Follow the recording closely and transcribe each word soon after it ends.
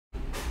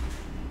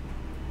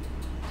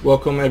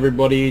Welcome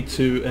everybody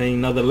to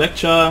another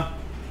lecture.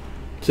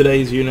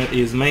 Today's unit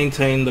is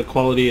Maintain the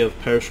Quality of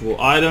Perishable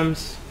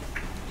Items.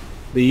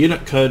 The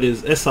unit code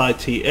is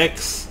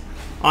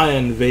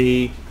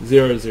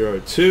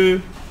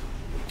SITXINV002.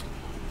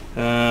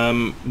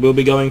 We'll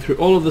be going through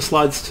all of the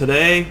slides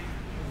today,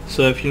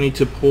 so if you need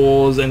to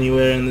pause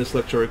anywhere in this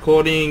lecture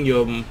recording,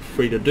 you're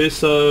free to do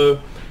so.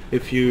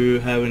 If you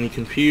have any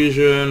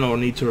confusion or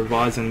need to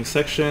revise any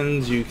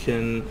sections, you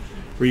can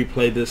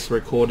replay this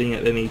recording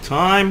at any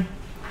time.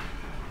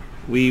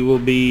 We will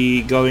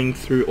be going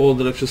through all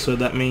the lectures, so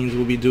that means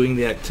we'll be doing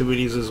the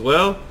activities as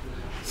well.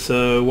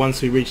 So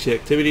once we reach the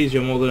activities,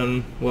 you're more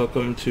than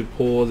welcome to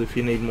pause if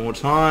you need more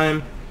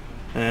time,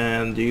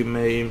 and you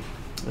may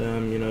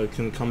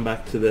can come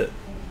back to the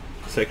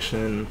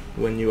section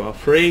when you are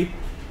free.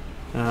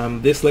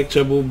 This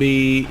lecture will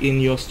be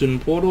in your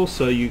student portal,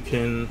 so you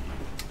can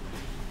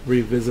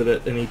revisit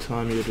it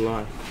anytime you'd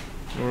like.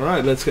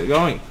 Alright, let's get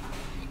going.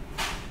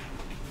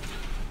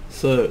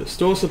 So,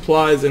 store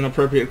supplies in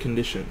appropriate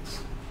conditions.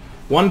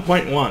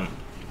 1.1.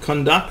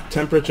 Conduct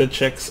temperature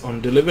checks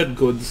on delivered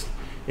goods,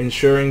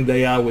 ensuring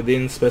they are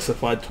within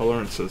specified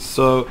tolerances.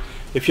 So,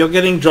 if you're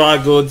getting dry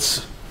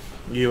goods,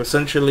 you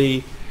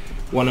essentially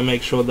want to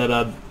make sure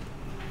that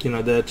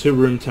they're to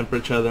room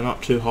temperature, they're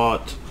not too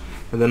hot,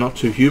 and they're not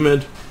too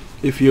humid.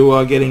 If you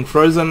are getting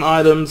frozen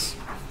items,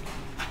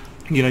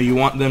 you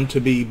want them to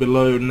be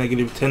below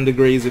 -10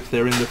 degrees. If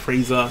they're in the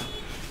freezer,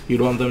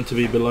 you'd want them to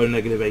be below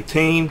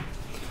 -18.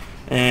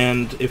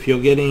 And if you're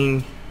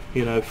getting,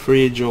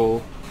 fridge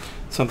or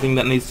something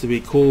that needs to be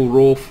cool,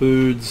 raw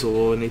foods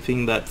or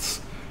anything that's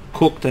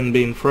cooked and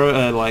been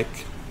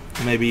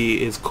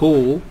maybe is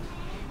cool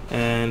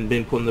and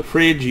been put in the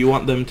fridge, you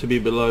want them to be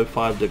below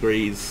 5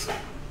 degrees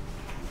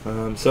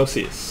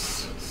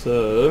Celsius.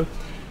 So,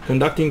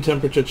 conducting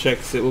temperature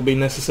checks. It will be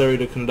necessary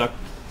to conduct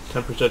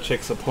temperature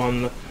checks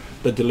upon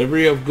the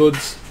delivery of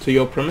goods to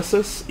your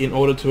premises in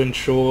order to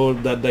ensure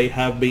that they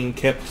have been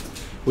kept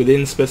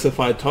within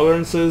specified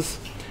tolerances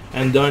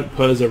and don't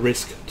pose a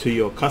risk to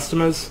your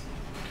customers.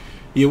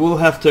 You will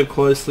have to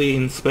closely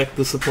inspect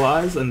the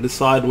supplies and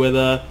decide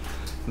whether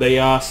they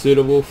are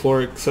suitable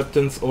for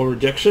acceptance or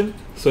rejection.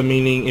 So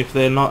meaning, if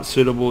they're not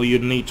suitable, you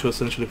need to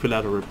essentially fill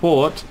out a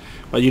report,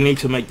 but you need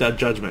to make that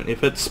judgment.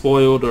 If it's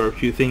spoiled, or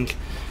if you think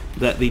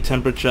that the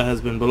temperature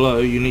has been below,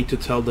 you need to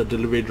tell the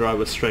delivery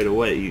driver straight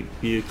away.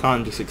 You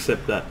can't just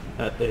accept that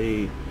at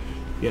a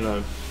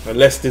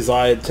less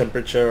desired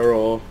temperature,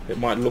 or it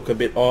might look a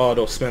bit odd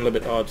or smell a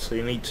bit odd, so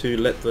you need to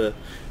let the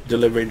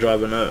delivery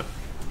driver know.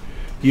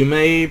 You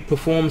may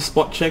perform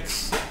spot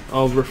checks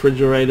of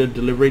refrigerated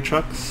delivery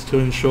trucks to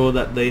ensure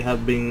that they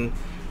have been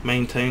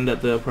maintained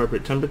at the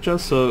appropriate temperature.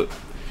 So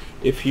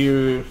if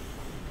you're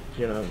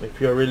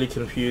really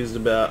confused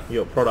about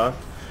your product,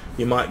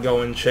 you might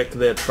go and check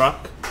their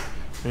truck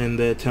and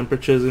their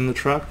temperatures in the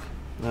truck,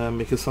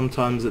 because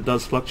sometimes it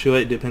does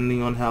fluctuate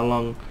depending on how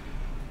long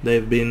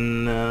they've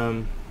been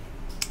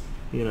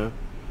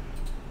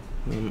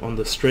on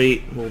the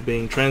street or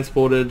being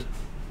transported,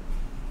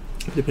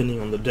 depending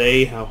on the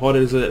day, how hot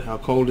is it, how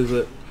cold is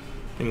it,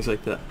 things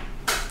like that.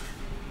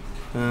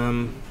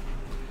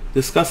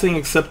 Discussing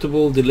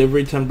acceptable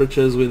delivery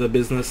temperatures with a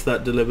business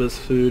that delivers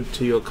food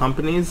to your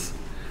companies,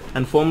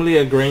 and formally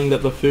agreeing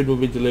that the food will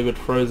be delivered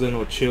frozen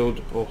or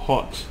chilled or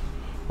hot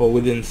or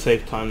within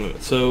safe time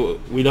limits. So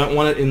we don't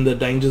want it in the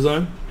danger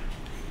zone.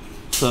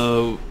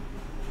 So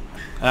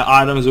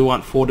items, we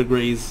want 4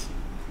 degrees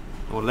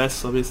or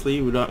less, obviously.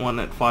 We don't want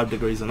it 5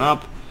 degrees and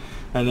up.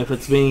 And if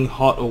it's being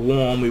hot or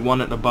warm, we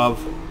want it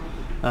above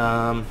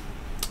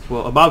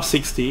above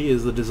 60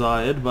 is the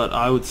desired, but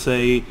I would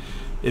say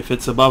if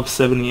it's above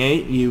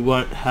 78, you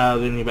won't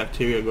have any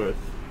bacteria growth.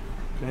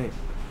 Okay.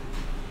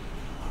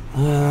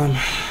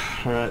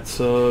 Alright,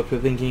 so if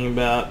you're thinking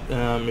about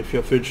if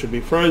your food should be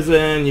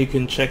frozen, you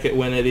can check it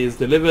when it is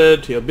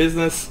delivered to your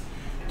business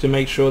to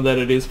make sure that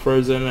it is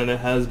frozen and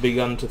it has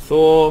begun to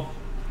thaw.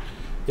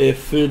 If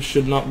food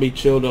should not be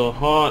chilled or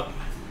hot,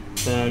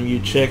 you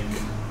check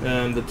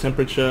the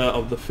temperature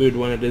of the food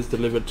when it is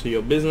delivered to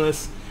your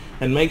business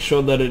and make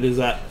sure that it is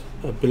at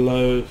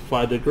below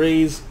 5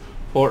 degrees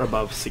or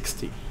above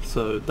 60.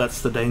 So that's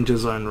the danger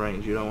zone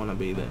range. You don't want to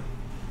be there.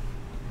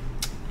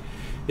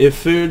 If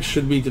food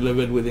should be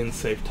delivered within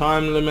safe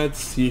time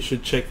limits, you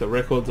should check the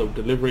records of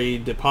delivery,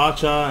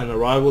 departure and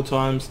arrival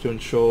times to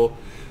ensure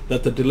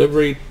that the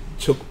delivery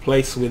took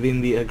place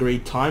within the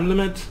agreed time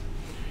limit.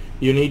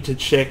 You need to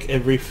check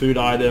every food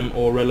item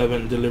or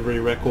relevant delivery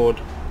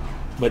record,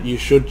 but you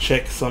should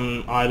check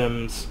some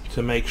items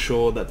to make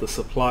sure that the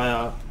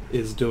supplier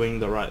is doing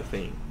the right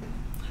thing.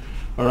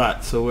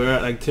 Alright, so we're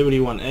at activity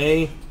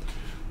 1A.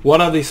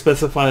 What are the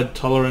specified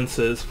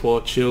tolerances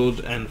for chilled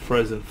and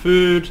frozen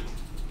food?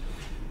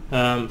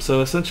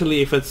 So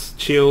essentially, if it's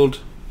chilled,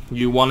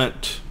 you want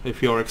it,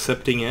 if you're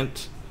accepting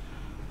it,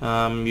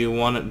 you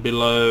want it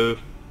below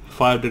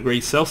 5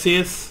 degrees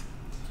Celsius.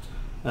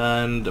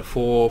 And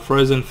for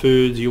frozen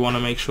foods, you want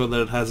to make sure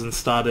that it hasn't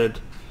started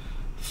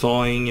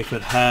thawing. If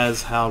it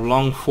has, how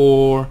long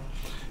for,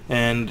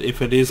 and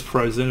if it is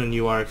frozen and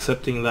you are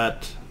accepting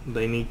that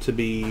they need to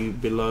be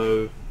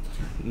below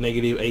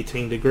negative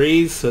 18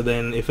 degrees. So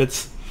then if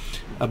it's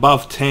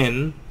above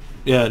 10,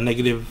 yeah,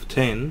 negative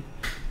 10,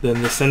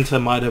 then the center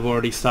might have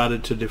already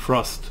started to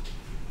defrost,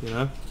 you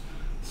know,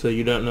 so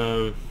you don't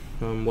know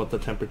what the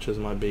temperatures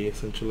might be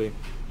essentially.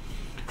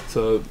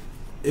 So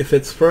if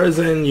it's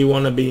frozen, you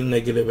want to be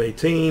negative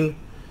 18.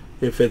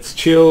 If it's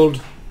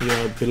chilled,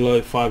 you're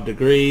below 5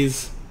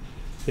 degrees.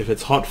 If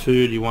it's hot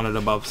food, you want it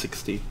above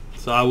 60.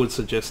 So I would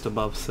suggest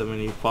above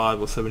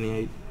 75 or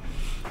 78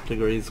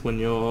 degrees when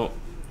you're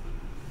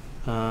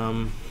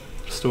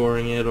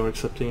storing it or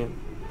accepting it.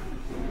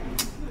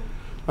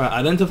 Alright,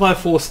 identify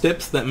 4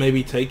 steps that may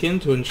be taken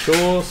to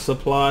ensure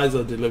supplies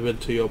are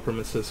delivered to your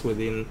premises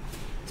within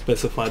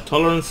specified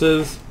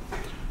tolerances.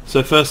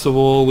 So first of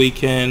all, we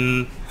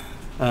can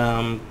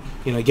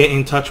get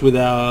in touch with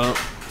our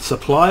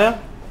supplier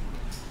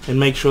and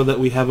make sure that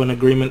we have an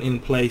agreement in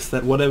place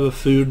that whatever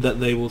food that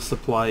they will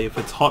supply, if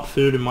it's hot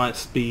food, it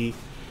might be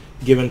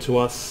given to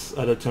us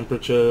at a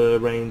temperature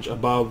range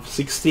above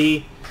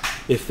 60.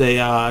 If they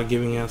are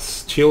giving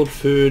us chilled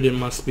food, it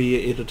must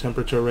be at a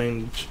temperature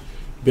range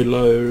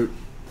below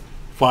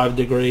 5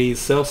 degrees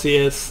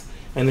Celsius.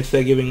 And if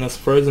they're giving us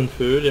frozen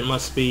food, it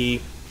must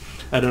be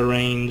at a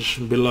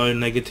range below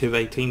negative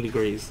 18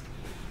 degrees.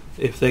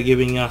 If they're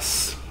giving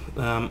us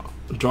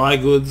dry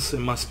goods, it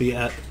must be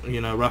at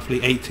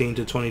roughly 18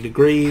 to 20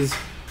 degrees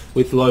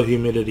with low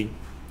humidity.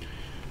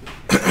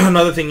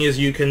 Another thing is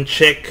you can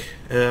check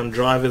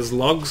drivers'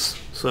 logs,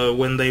 so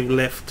when they've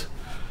left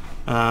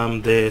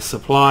their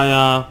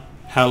supplier,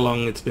 how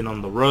long it's been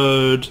on the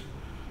road.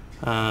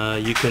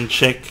 You can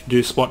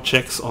do spot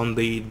checks on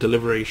the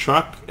delivery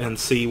truck and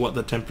see what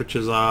the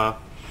temperatures are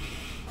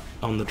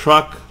on the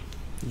truck.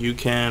 You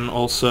can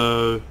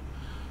also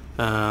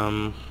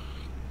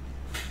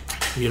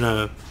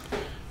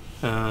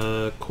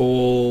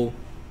call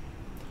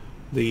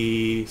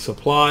the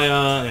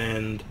supplier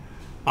and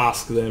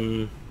ask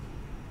them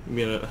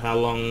how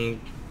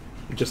long,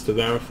 just to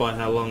verify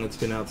how long it's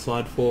been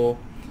outside for.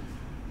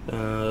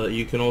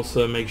 You can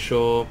also make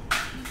sure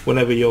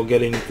whenever you're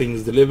getting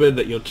things delivered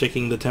that you're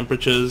checking the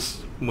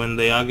temperatures when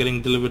they are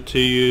getting delivered to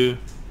you.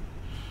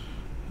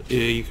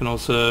 You can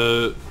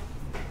also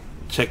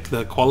check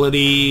the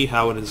quality,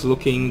 how it is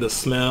looking, the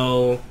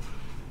smell,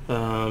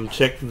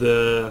 check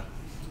the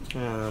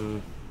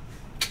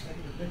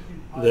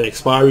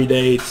expiry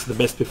dates, the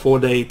best before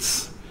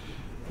dates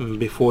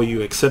before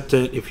you accept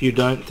it. If you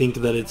don't think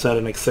that it's at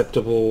an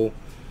acceptable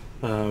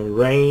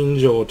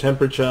range or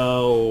temperature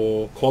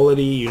or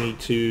quality, you need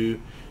to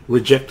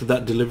reject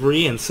that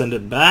delivery and send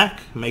it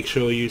back. Make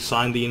sure you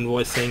sign the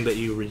invoice saying that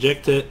you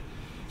reject it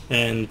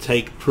and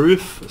take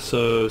proof.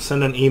 So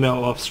send an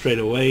email off straight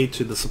away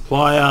to the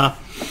supplier,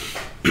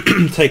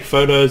 take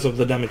photos of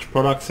the damaged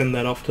product, send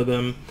that off to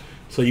them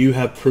so you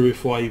have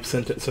proof why you've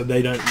sent it, so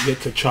they don't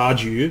get to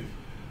charge you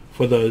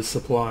for those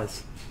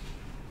supplies.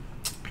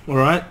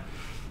 Alright,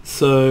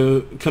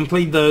 so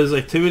complete those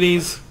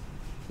activities.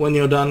 When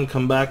you're done,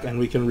 come back and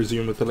we can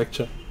resume with the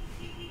lecture.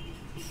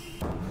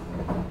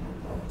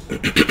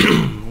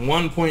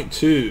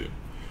 1.2.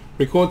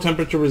 Record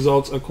temperature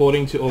results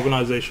according to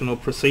organizational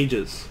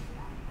procedures.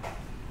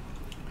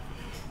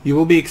 You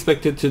will be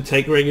expected to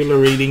take regular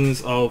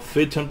readings of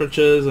food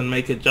temperatures and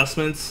make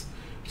adjustments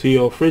to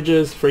your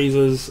fridges,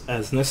 freezers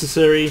as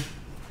necessary.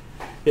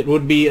 It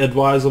would be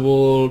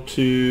advisable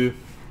to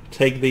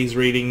take these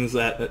readings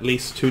at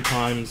least 2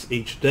 times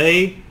each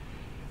day.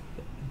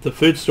 The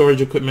food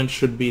storage equipment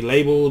should be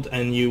labeled,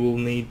 and you will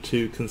need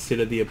to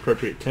consider the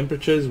appropriate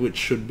temperatures which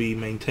should be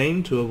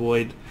maintained to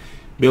avoid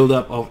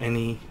buildup of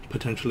any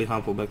potentially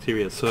harmful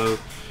bacteria. So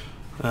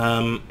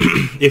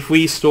if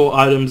we store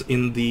items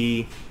in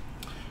the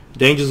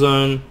danger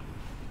zone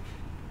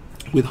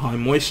with high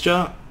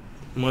moisture,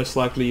 most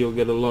likely you'll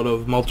get a lot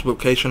of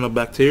multiplication of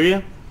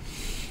bacteria.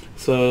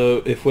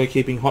 So if we're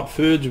keeping hot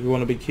foods, we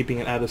want to be keeping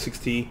it out of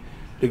 60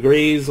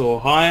 degrees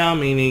or higher,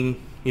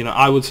 meaning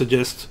I would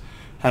suggest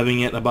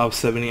having it above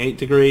 78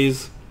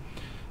 degrees.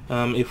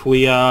 If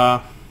we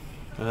are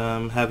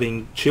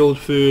having chilled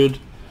food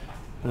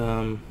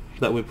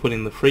that we put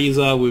in the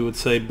freezer, we would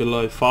say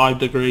below 5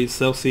 degrees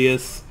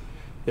Celsius.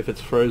 If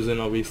it's frozen,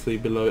 obviously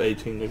below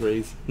 18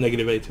 degrees,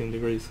 negative 18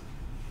 degrees.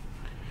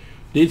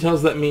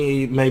 Details that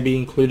may be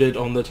included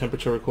on the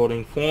temperature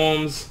recording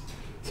forms.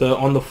 So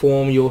on the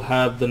form you'll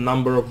have the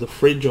number of the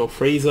fridge or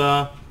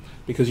freezer,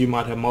 because you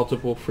might have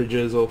multiple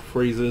fridges or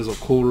freezers or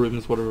cool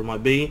rooms, whatever it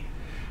might be.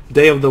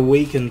 Day of the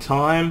week and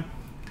time.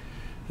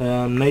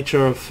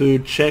 Nature of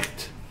food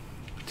checked.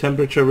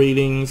 Temperature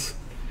readings.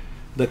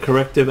 The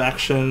corrective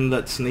action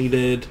that's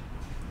needed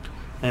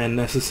and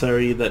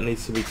necessary that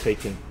needs to be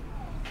taken.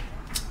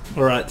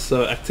 Alright,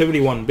 so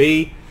activity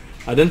 1B.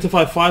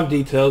 Identify 5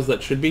 details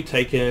that should be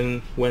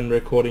taken when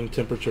recording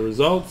temperature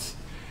results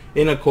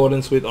in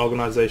accordance with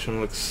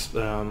organizational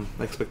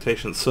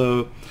expectations.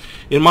 So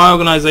in my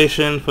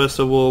organization, first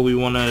of all, we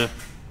want to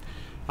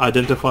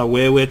identify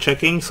where we're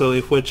checking. So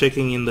if we're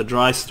checking in the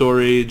dry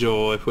storage,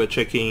 or if we're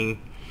checking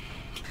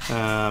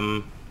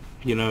in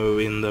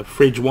the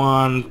fridge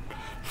 1,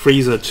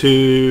 freezer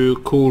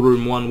 2, cool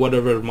room 1,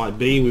 whatever it might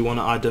be. We want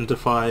to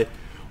identify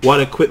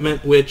what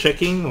equipment we're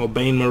checking, or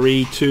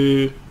bain-marie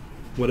 2,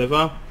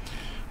 whatever.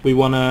 We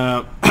want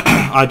to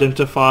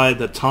identify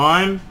the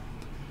time.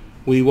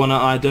 We want to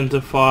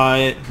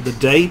identify the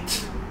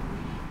date.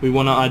 We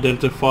want to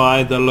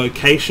identify the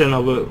location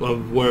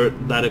of where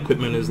that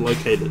equipment is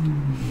located.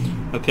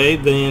 Okay,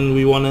 then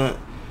we want to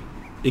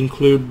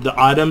include the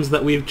items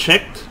that we've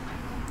checked.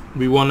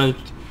 We want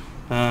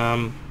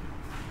to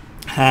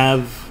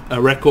have a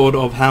record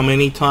of how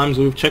many times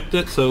we've checked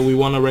it. So we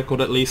want to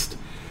record at least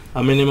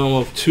a minimum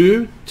of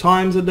 2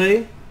 times a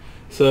day.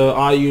 So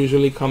I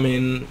usually come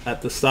in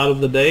at the start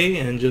of the day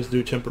and just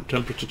do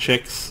temperature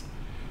checks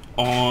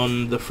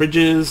on the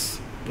fridges,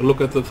 look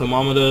at the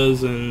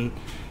thermometers, and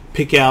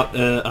pick out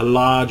a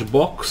large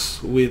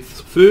box with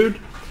food,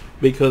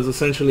 because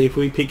essentially if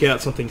we pick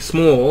out something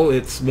small,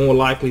 it's more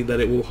likely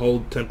that it will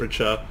hold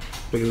temperature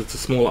because it's a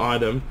small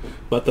item,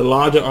 but the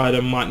larger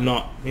item might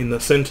not in the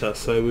center.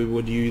 So we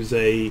would use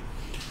a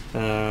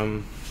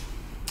a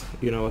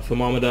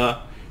thermometer,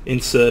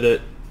 insert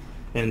it,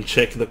 and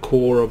check the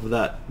core of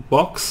that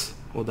box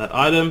or that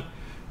item.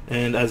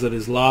 And as it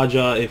is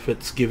larger, if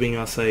it's giving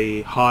us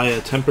a higher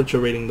temperature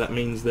reading, that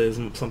means there's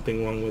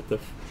something wrong with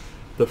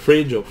the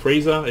fridge or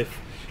freezer.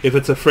 If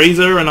it's a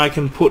freezer and I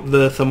can put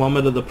the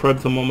thermometer, the probe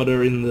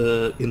thermometer in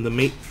the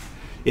meat,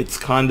 it's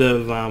kind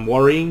of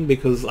worrying,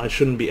 because I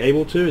shouldn't be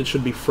able to. It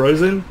should be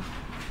frozen.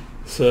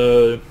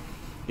 So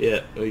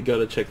yeah, we got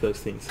to check those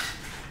things.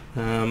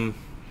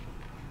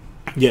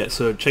 Yeah,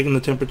 so checking the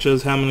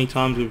temperatures, how many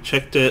times we've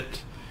checked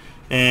it,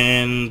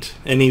 and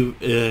any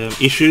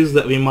issues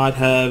that we might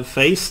have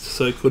faced.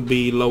 So it could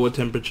be lower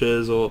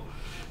temperatures or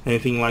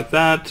anything like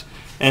that,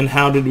 and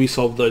how did we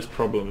solve those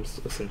problems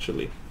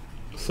essentially.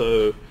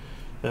 So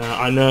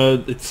I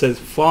know it says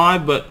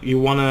 5, but you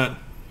want to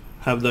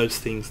have those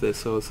things there.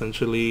 So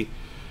essentially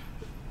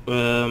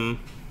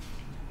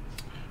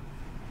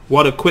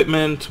what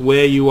equipment,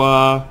 where you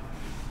are,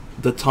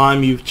 the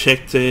time you've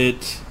checked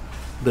it,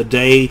 the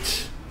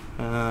date,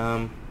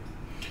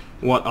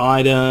 what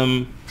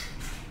item,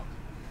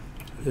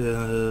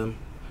 the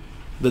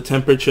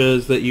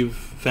temperatures that you've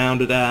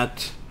found it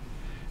at,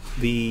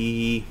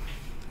 the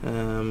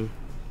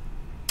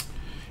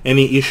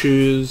any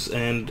issues,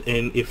 and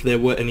if there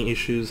were any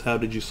issues, how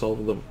did you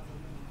solve them.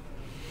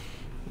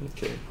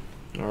 Okay,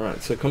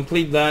 alright, so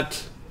complete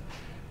that,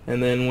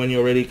 and then when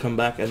you're ready, come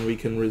back and we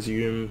can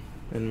resume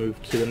and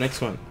move to the next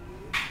one.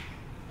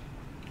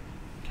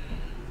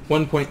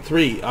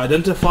 1.3,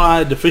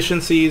 identify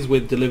deficiencies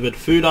with delivered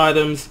food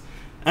items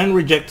and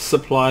reject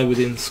supply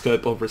within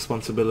scope of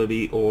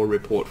responsibility or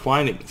report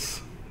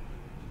findings.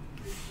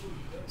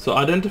 So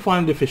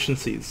identifying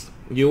deficiencies.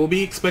 You will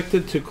be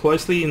expected to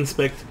closely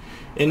inspect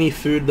any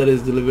food that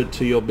is delivered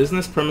to your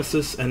business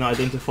premises and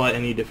identify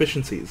any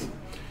deficiencies.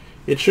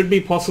 It should be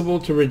possible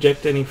to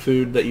reject any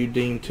food that you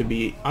deem to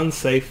be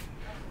unsafe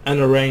and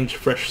arrange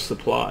fresh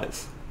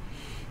supplies.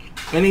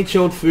 Any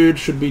chilled food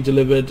should be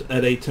delivered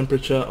at a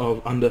temperature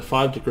of under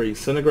 5 degrees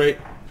centigrade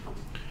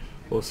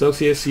or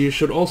Celsius. You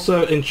should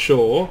also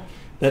ensure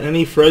that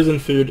any frozen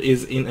food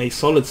is in a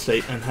solid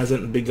state and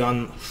hasn't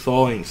begun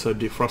thawing, so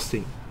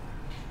defrosting.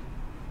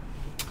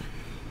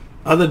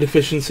 Other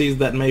deficiencies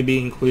that may be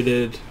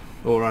included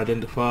or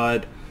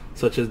identified,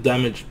 such as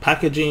damaged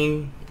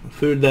packaging,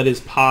 food that is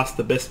past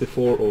the best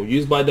before or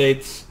use by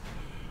dates,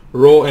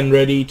 raw and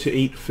ready to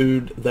eat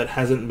food that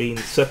hasn't been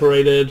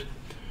separated,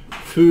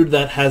 food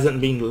that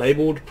hasn't been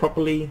labeled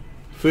properly,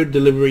 food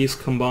deliveries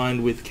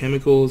combined with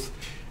chemicals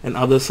and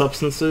other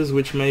substances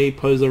which may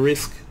pose a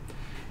risk,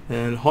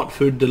 and hot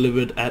food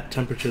delivered at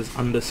temperatures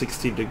under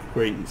 60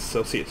 degrees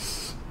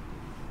Celsius.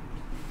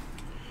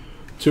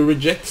 To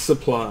reject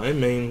supply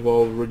may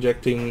involve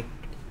rejecting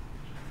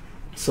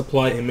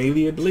supply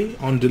immediately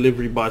on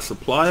delivery by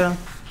supplier,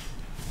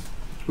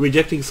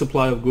 rejecting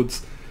supply of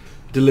goods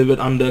delivered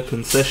under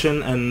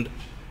concession and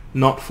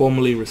not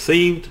formally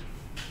received,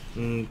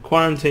 and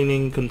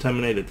quarantining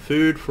contaminated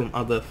food from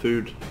other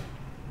food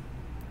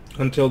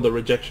until the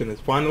rejection is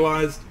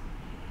finalized,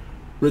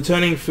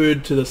 returning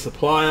food to the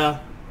supplier,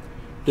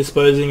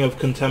 disposing of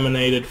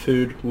contaminated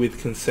food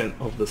with consent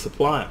of the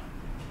supplier.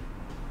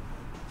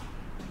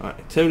 Alright,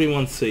 activity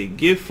 1C.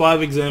 Give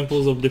 5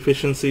 examples of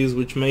deficiencies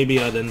which may be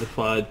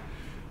identified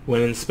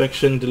when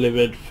inspection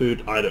delivered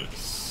food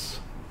items.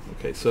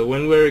 Okay, so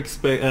when we're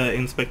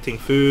inspecting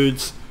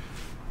foods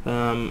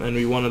and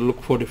we want to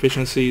look for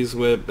deficiencies,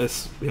 we're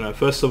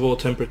first of all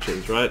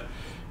temperatures, right?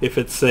 If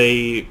it's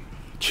a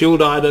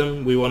chilled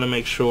item, we want to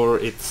make sure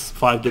it's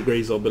 5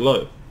 degrees or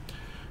below.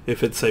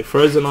 If it's a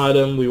frozen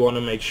item, we want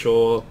to make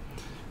sure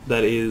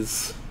that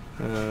is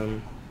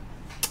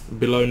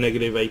below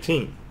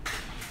 -18.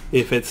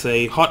 If it's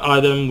a hot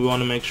item, we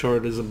want to make sure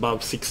it is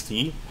above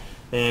 60,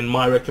 and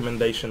my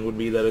recommendation would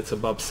be that it's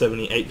above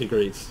 78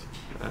 degrees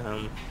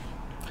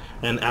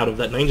and out of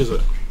that danger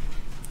zone.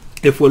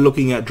 If we're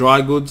looking at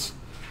dry goods,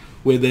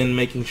 we're then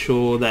making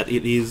sure that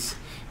it is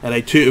at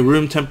a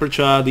room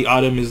temperature, the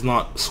item is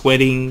not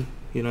sweating,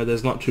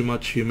 there's not too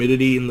much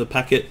humidity in the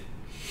packet.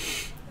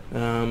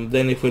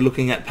 Then if we're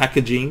looking at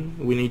packaging,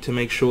 we need to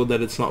make sure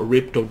that it's not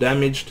ripped or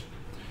damaged.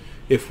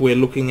 If we're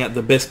looking at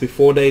the best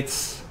before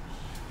dates,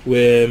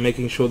 we're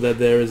making sure that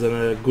there is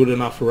a good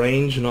enough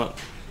range, not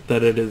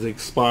that it is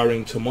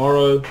expiring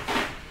tomorrow.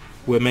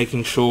 We're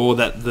making sure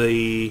that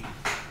the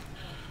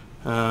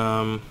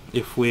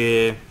if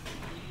we're,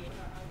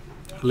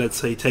 let's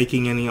say,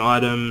 taking any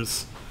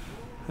items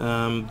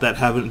that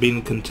haven't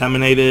been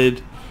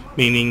contaminated,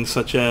 meaning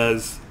such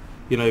as,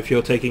 you know, if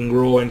you're taking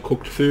raw and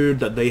cooked food,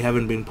 that they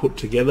haven't been put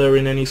together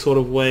in any sort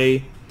of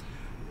way.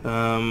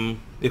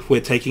 If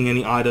we're taking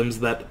any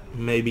items that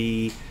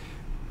maybe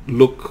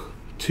look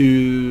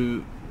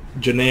too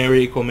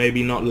generic or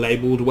maybe not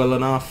labeled well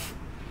enough,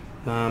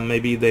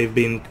 maybe they've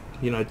been,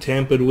 you know,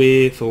 tampered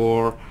with,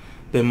 or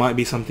there might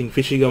be something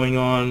fishy going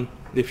on.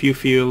 If you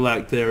feel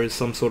like there is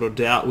some sort of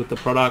doubt with the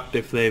product,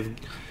 if they've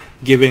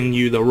given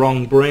you the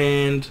wrong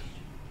brand,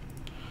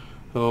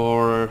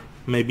 or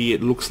maybe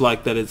it looks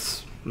like that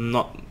it's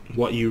not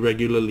what you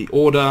regularly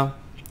order,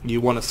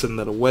 you want to send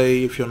that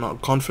away if you're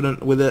not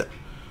confident with it.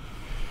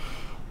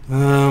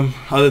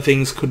 Other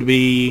things could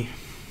be,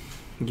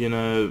 you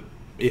know,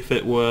 if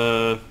it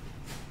were,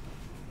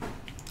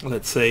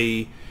 let's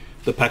say,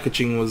 the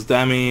packaging was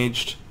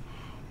damaged,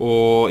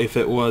 or if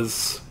it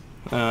was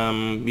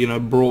you know,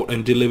 brought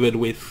and delivered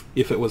with,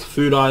 if it was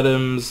food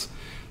items,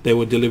 they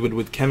were delivered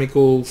with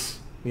chemicals,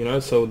 you know,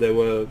 so they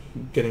were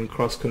getting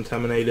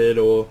cross-contaminated,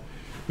 or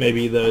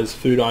maybe those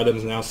food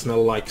items now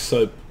smell like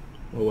soap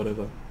or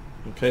whatever.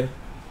 Okay,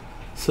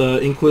 so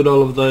include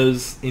all of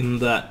those in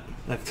that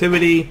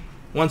activity.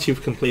 Once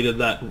you've completed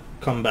that,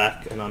 come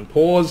back and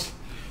unpause,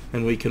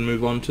 and we can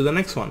move on to the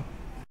next one.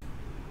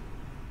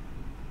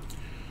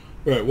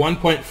 Right,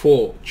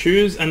 1.4.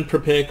 Choose and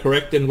prepare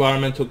correct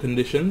environmental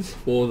conditions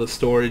for the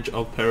storage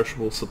of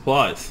perishable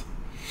supplies.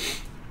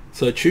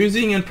 So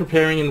choosing and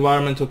preparing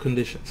environmental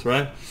conditions,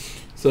 right?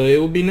 So it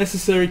will be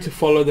necessary to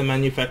follow the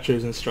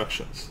manufacturer's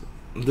instructions.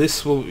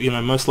 This will, you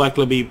know, most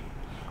likely be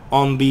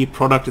on the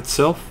product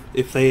itself.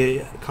 If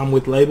they come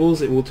with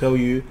labels, it will tell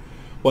you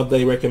what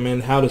they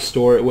recommend, how to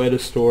store it, where to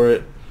store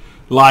it,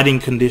 lighting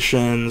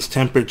conditions,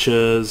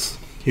 temperatures,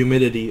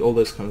 humidity, all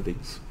those kind of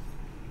things.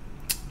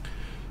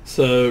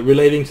 So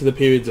relating to the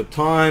periods of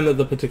time that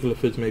the particular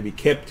foods may be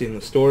kept in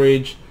the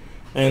storage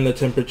and the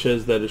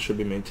temperatures that it should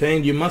be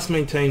maintained. You must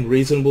maintain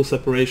reasonable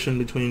separation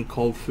between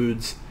cold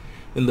foods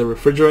in the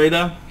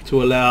refrigerator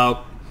to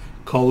allow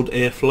cold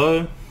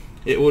airflow.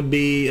 It would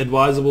be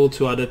advisable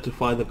to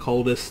identify the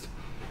coldest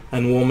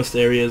and warmest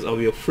areas of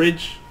your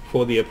fridge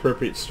for the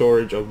appropriate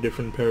storage of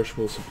different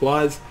perishable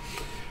supplies.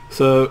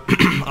 So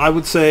I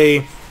would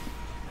say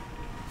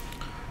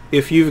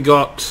if you've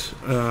got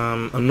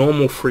a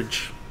normal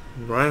fridge,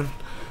 right,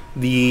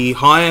 the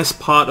highest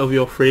part of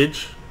your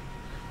fridge,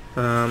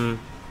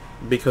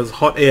 because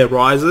hot air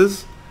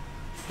rises,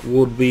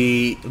 would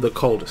be the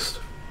coldest,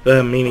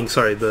 meaning,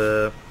 sorry,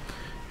 the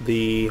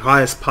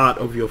highest part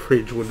of your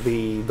fridge would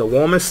be the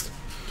warmest,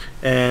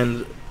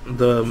 and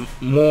the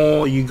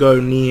more you go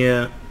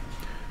near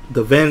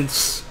the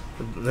vents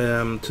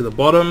to the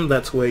bottom,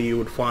 that's where you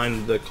would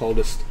find the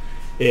coldest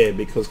air,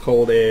 because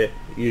cold air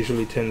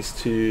usually tends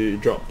to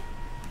drop.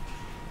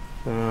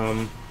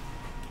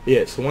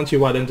 Yeah, so once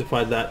you've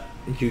identified that,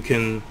 you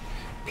can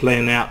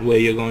plan out where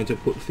you're going to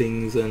put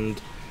things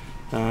and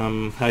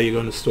how you're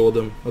going to store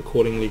them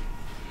accordingly.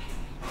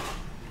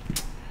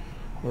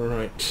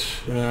 Alright,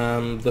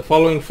 the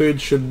following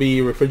foods should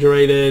be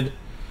refrigerated.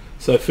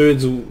 So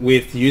foods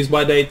with use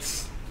by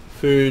dates,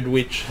 food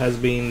which has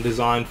been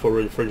designed for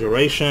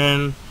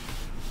refrigeration,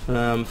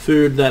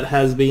 food that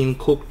has been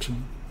cooked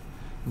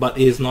but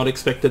is not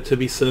expected to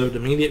be served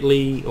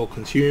immediately or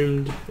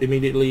consumed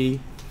immediately,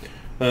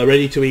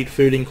 ready to eat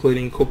food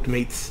including cooked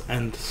meats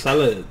and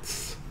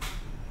salads.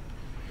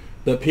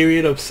 The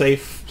period of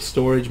safe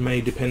storage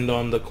may depend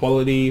on the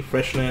quality,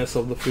 freshness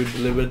of the food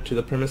delivered to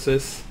the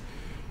premises,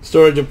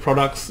 storage of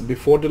products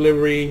before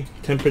delivery,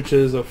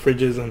 temperatures of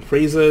fridges and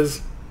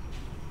freezers,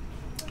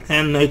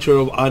 and nature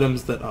of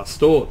items that are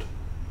stored.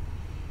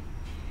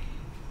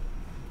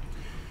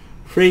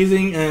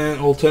 Freezing and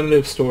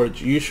alternative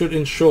storage. You should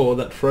ensure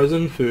that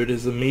frozen food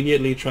is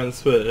immediately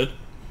transferred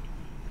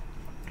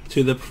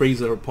to the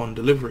freezer upon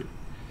delivery.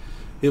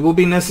 It will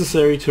be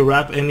necessary to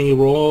wrap any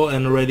raw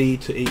and ready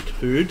to eat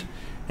food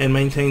and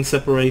maintain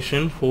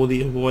separation for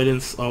the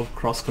avoidance of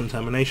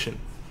cross-contamination.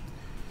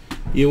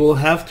 You will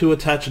have to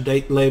attach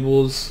date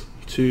labels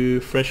to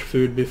fresh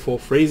food before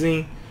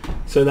freezing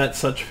so that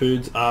such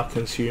foods are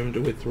consumed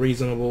with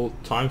reasonable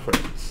time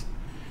frames.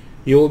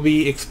 You will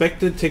be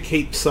expected to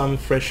keep some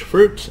fresh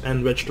fruit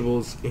and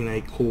vegetables in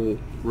a cool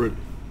room.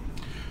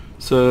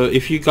 So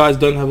if you guys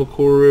don't have a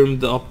cool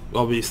room,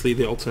 obviously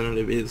the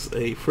alternative is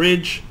a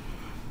fridge.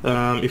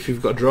 If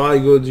you've got dry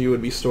goods, you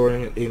would be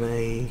storing it in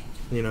a,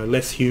 you know,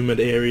 less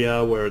humid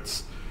area where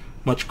it's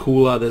much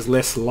cooler. There's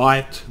less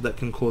light that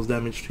can cause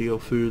damage to your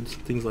foods,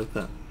 things like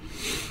that.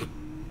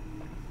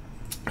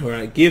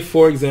 Alright, give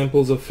 4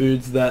 examples of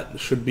foods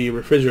that should be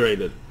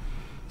refrigerated.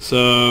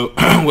 So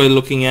we're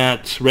looking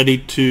at ready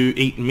to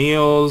eat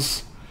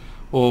meals,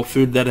 or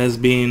food that has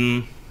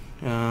been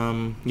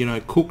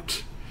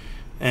cooked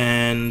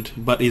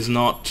but is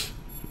not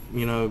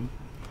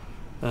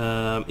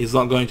is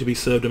not going to be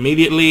served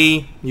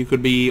immediately. You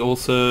could be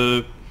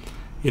also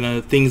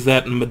things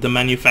that the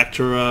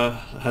manufacturer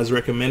has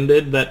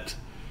recommended that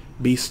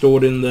be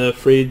stored in the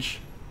fridge.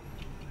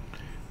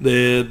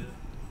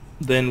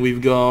 Then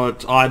we've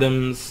got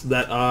items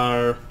that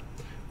are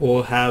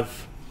or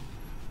have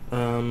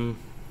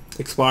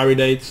expiry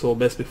dates or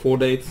best before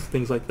dates,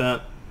 things like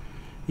that.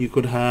 You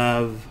could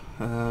have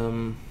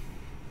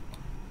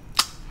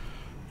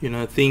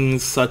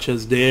things such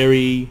as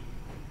dairy.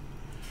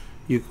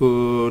 You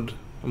could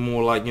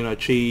more like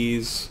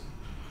cheese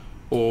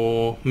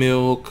or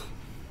milk.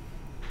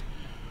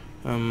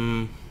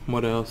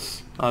 What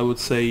else? I would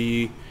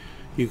say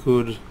you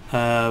could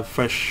have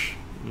fresh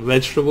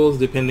vegetables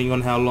depending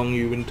on how long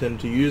you intend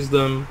to use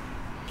them.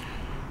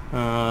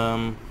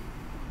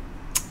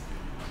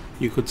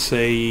 You could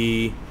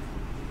say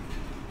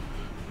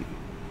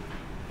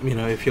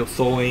if you're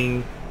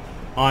thawing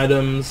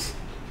items,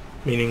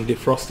 meaning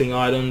defrosting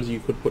items, you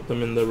could put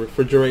them in the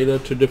refrigerator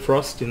to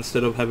defrost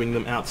instead of having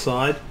them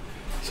outside,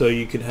 so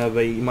you could have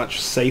a much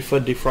safer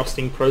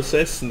defrosting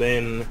process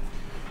than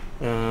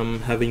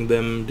having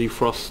them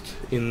defrost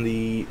in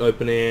the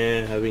open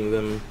air, having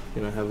them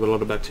have a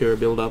lot of bacteria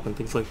build up and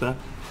things like that.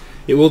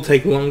 It will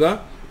take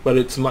longer, but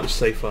it's much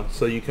safer,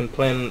 so you can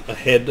plan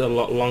ahead a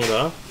lot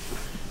longer.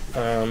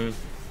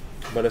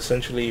 But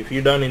essentially, if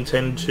you don't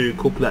intend to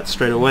cook that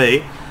straight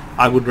away,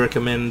 I would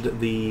recommend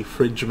the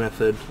fridge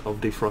method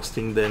of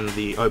defrosting than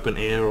the open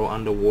air or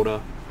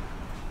underwater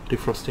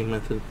defrosting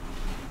method.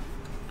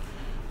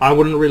 I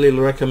wouldn't really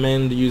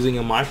recommend using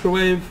a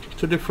microwave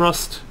to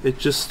defrost. It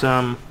just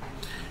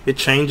it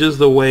changes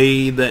the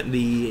way that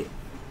the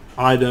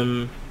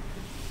item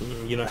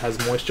has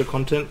moisture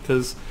content,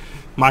 because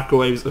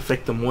microwaves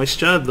affect the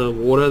moisture, the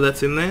water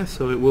that's in there,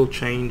 so it will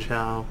change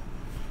how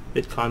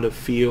it kind of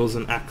feels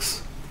and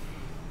acts,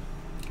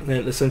 and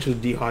it essentially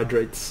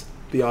dehydrates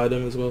the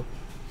item as well.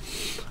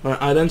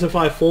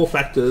 Identify 4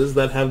 factors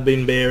that have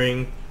a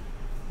bearing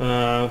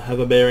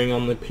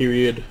on the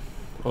period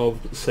of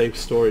safe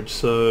storage.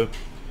 So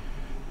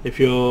if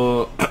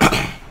you're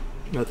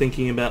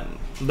thinking about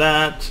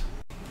that,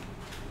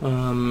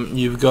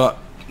 you've got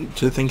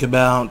to think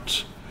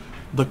about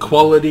the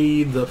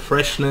quality, the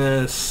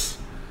freshness,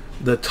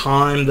 the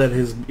time that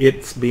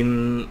it's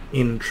been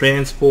in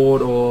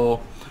transport or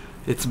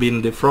it's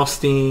been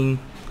defrosting.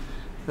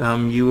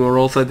 You are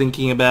also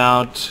thinking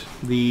about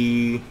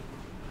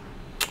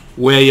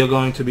where you're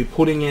going to be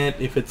putting it,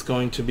 if it's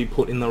going to be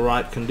put in the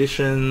right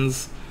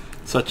conditions,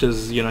 such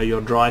as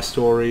your dry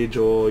storage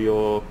or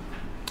your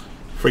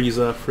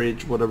freezer,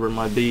 fridge, whatever it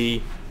might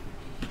be.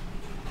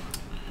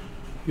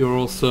 You're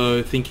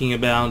also thinking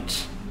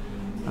about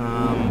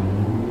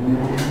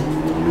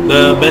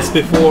the best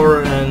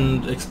before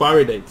and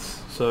expiry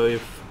dates. So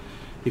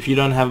if you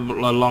don't have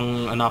a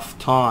long enough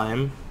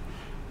time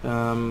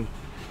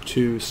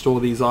to store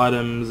these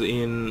items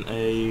in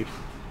a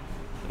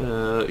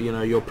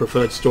your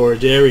preferred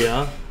storage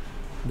area,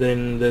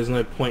 then there's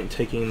no point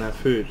taking that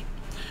food.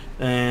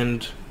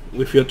 And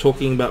if you're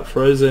talking about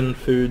frozen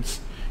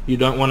foods, you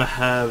don't want to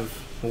have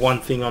one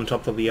thing on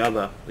top of the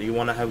other. You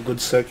want to have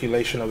good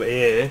circulation of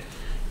air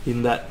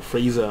in that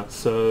freezer,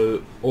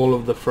 so all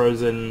of the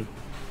frozen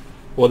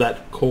or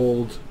that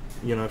cold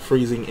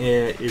freezing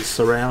air is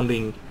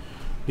surrounding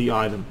the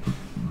item.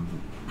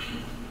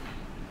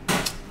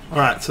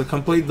 Alright, so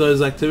complete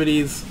those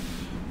activities.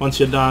 Once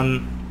you're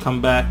done,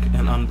 come back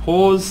and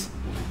unpause,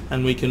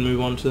 and we can move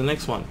on to the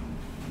next one.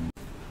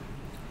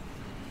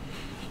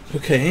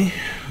 Okay,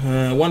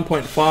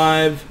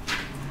 1.5,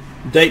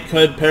 date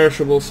code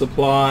perishable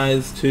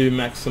supplies to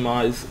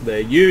maximize their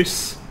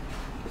use.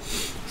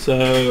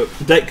 So,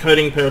 date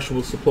coding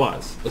perishable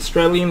supplies.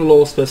 Australian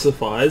law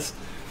specifies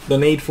the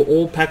need for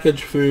all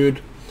packaged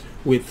food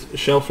with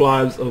shelf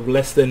lives of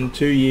less than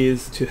 2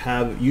 years to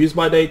have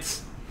use-by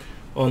dates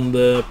on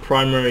the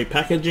primary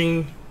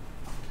packaging.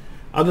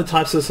 Other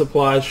types of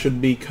supplies should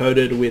be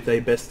coded with a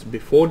best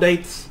before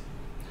dates.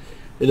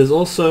 It is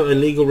also a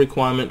legal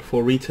requirement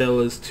for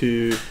retailers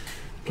to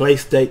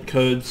place date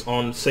codes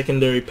on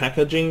secondary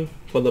packaging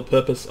for the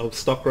purpose of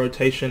stock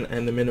rotation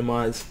and the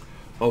minimize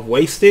of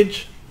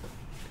wastage.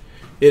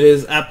 It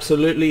is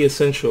absolutely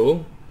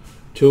essential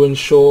to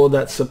ensure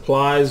that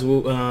supplies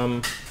will,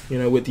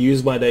 with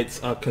use-by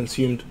dates are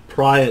consumed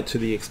prior to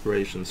the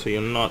expiration, so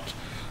you're not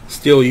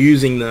still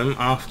using them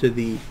after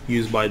the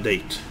use-by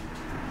date.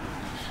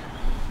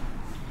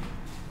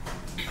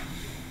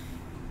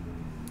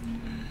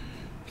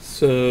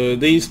 So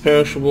these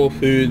perishable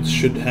foods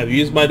should have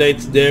use-by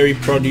dates: dairy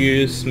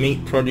produce,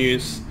 meat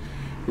produce,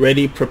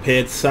 ready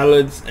prepared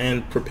salads,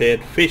 and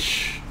prepared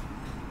fish.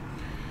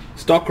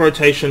 Stock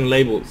rotation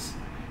labels.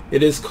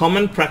 It is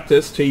common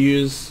practice to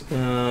use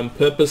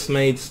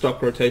purpose-made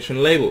stock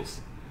rotation labels.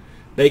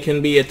 They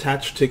can be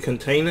attached to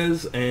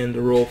containers and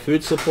raw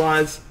food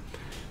supplies.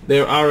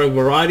 There are a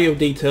variety of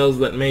details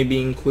that may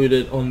be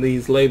included on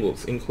these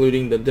labels,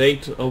 including the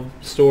date of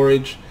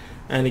storage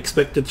and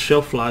expected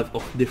shelf life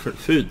of different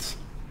foods.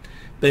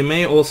 They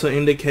may also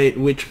indicate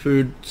which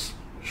foods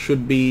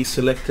should be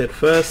selected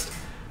first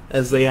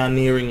as they are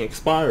nearing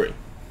expiry.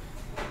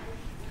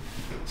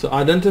 So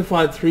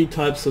identify 3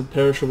 types of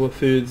perishable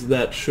foods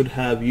that should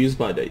have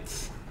use-by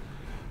dates.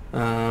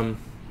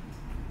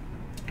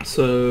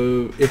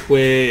 So if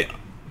we're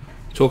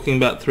talking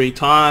about 3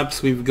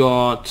 types, we've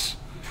got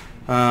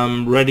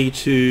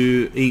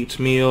ready-to-eat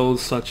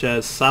meals such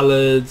as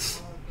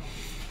salads.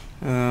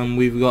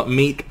 We've got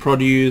meat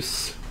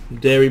produce,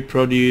 dairy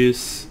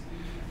produce,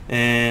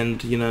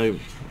 and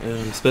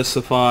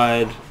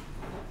specified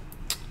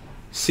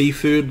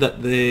seafood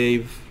that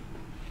they've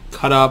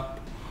cut up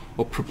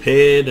or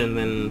prepared and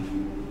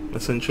then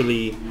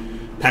essentially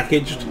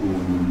packaged.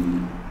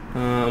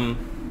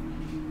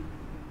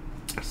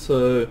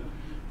 So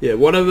yeah,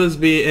 whatever's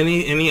be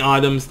any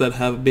items that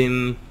have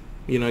been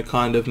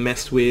kind of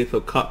messed with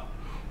or cut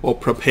or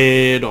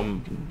prepared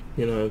or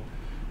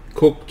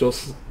cooked, or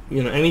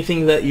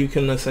anything that you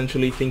can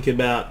essentially think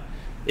about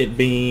it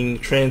being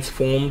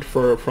transformed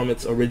from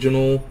its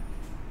original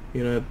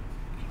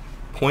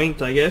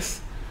point, I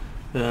guess.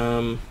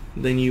 Then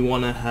you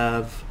want to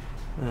have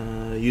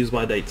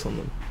use-by dates on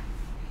them.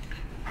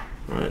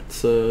 Right,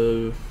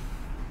 so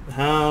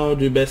how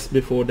do best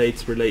before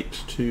dates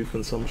relate to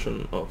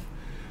consumption of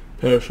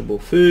perishable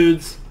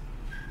foods?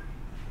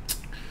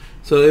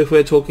 So if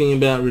we're talking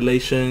about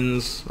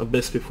relations of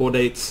best before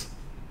dates,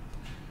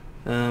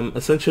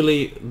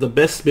 essentially the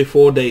best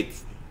before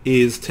date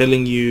is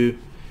telling you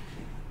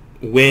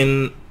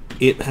when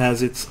it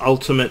has its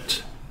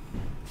ultimate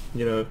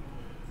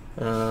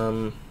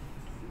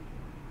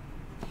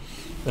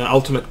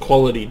ultimate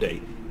quality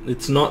date.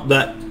 It's not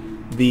that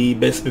the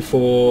best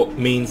before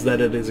means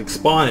that it is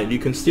expired. You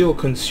can still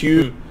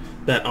consume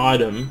that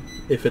item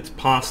if it's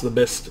past the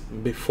best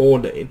before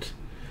date,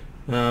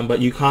 but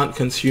you can't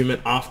consume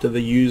it after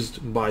the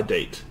used by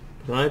date,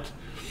 right?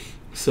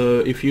 So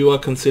if you are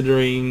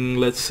considering,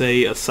 let's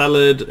say, a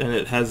salad and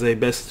it has a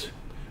best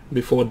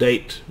before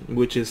date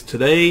which is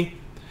today,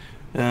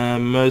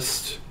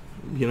 most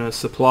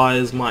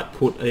suppliers might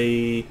put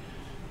a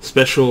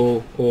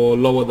special or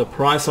lower the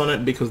price on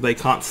it because they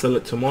can't sell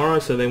it tomorrow,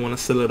 so they want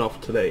to sell it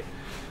off today.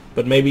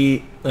 But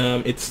maybe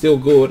it's still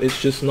good,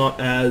 it's just not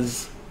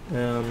as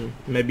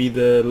maybe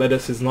the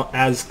lettuce is not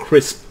as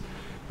crisp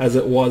as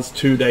it was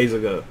 2 days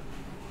ago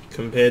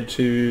compared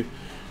to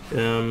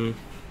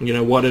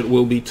what it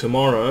will be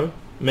tomorrow.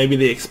 Maybe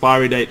the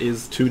expiry date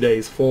is 2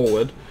 days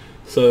forward,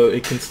 so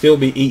it can still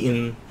be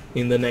eaten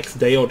in the next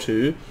day or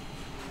two,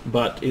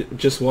 but it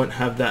just won't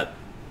have that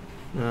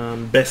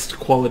best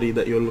quality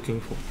that you're looking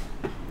for.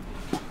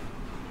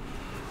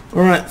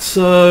 Alright,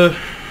 so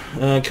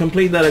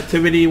complete that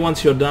activity.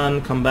 Once you're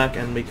done, come back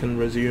and we can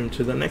resume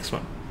to the next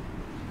one.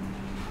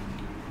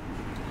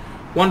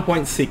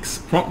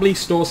 1.6. Promptly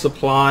store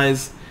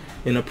supplies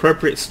in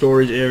appropriate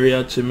storage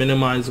area to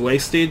minimize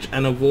wastage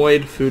and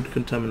avoid food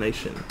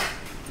contamination.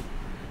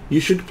 You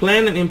should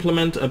plan and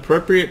implement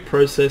appropriate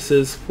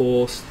processes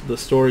for the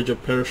storage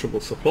of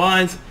perishable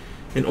supplies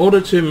in order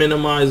to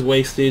minimize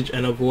wastage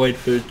and avoid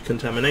food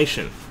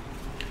contamination.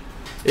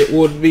 It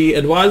would be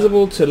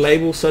advisable to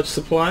label such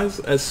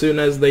supplies as soon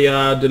as they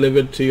are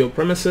delivered to your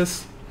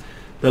premises.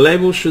 The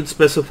label should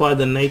specify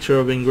the nature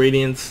of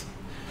ingredients,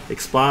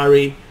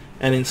 expiry,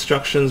 and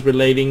instructions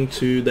relating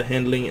to the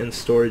handling and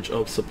storage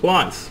of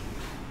supplies.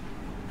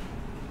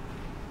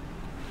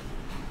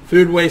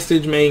 Food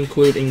wastage may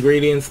include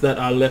ingredients that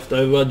are left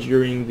over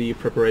during the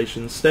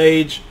preparation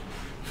stage,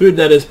 food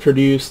that is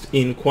produced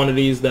in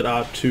quantities that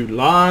are too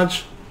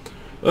large,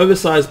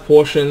 oversized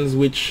portions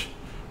which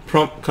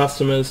prompt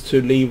customers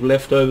to leave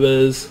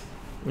leftovers,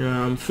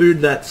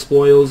 food that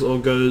spoils or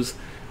goes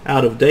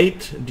out of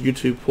date due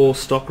to poor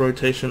stock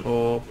rotation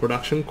or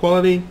production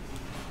quality.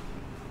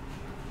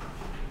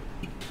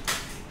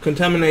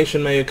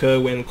 Contamination may occur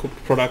when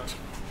cooked product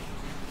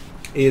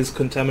is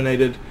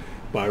contaminated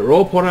by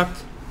raw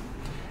product.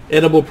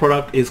 Edible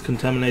product is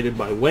contaminated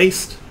by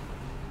waste.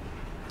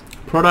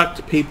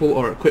 Product, people,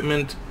 or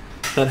equipment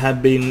that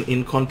have been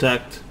in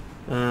contact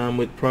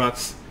with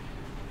products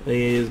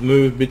is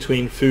moved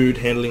between food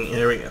handling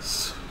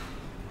areas.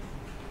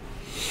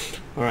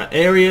 Alright,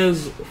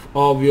 areas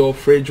of your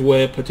fridge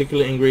where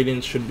particular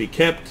ingredients should be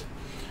kept.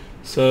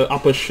 So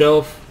upper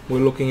shelf, we're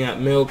looking at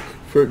milk,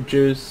 fruit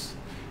juice,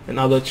 and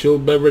other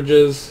chilled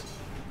beverages.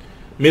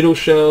 Middle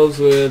shelves,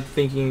 we're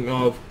thinking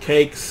of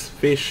cakes,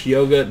 fish,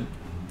 yogurt,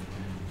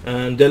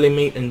 deli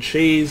meat and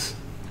cheese.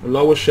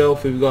 Lower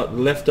shelf, we've got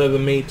leftover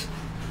meat,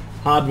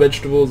 hard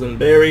vegetables and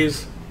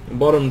berries.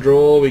 Bottom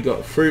drawer, we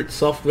got fruit,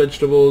 soft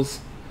vegetables,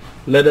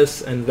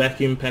 lettuce and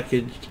vacuum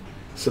packaged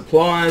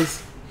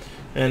supplies.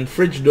 And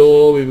fridge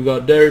door, we've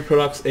got dairy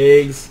products,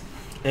 eggs,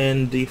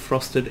 and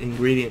defrosted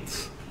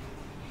ingredients.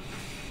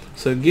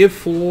 So give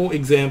 4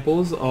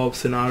 examples of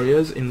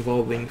scenarios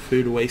involving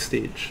food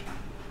wastage.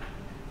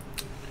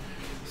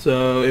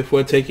 So if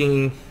we're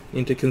taking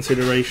into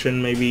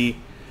consideration maybe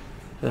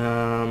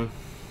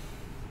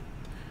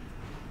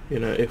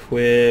if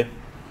we're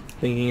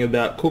thinking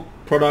about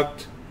cooked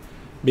product,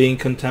 being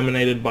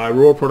contaminated by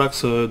raw product,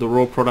 so the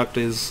raw product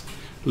is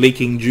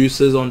leaking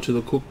juices onto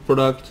the cooked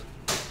product.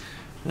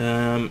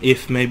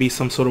 If maybe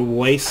some sort of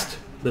waste,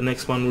 the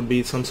next one would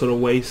be some sort of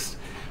waste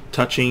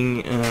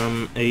touching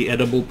a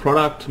edible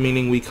product,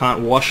 meaning we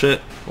can't wash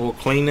it or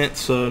clean it,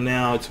 so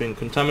now it's been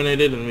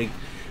contaminated and we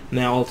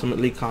now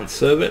ultimately can't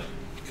serve it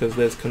because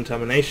there's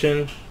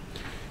contamination.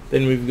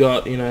 Then we've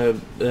got, you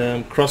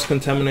know,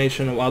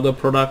 cross-contamination of other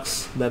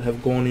products that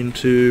have gone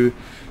into,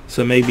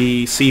 so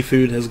maybe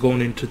seafood has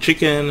gone into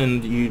chicken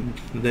and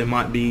there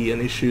might be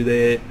an issue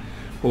there.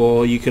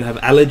 Or you could have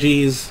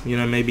allergies, you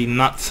know, maybe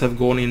nuts have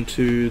gone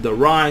into the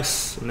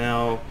rice.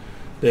 Now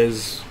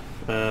there's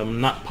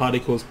nut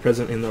particles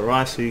present in the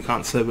rice, so you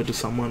can't serve it to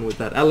someone with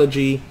that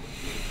allergy.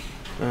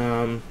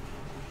 You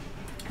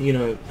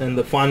know,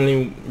 and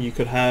finally you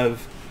could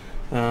have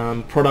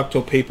product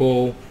or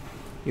people,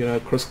 you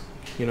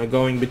know,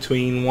 going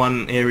between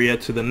one area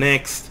to the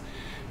next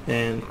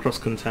and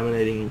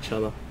cross-contaminating each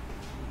other.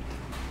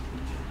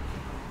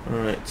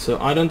 Alright, so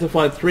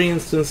identify 3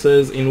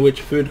 instances in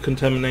which food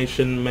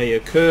contamination may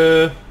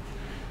occur.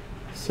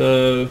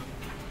 So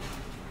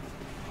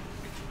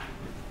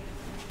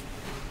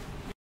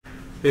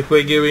if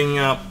we're giving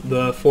up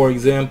the 4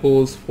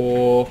 examples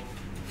for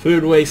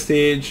food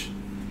wastage,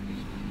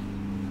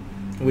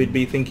 we'd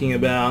be thinking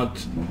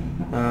about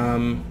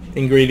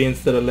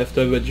ingredients that are left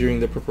over during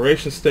the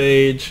preparation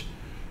stage,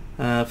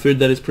 food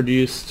that is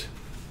produced,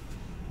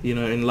 you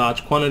know, in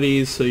large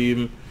quantities, so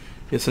you're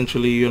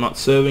not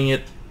serving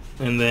it,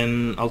 and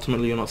then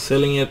ultimately you're not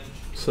selling it,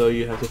 so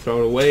you have to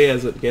throw it away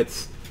as it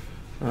gets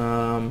you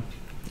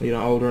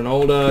know, older and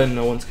older and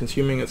no one's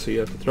consuming it, so you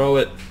have to throw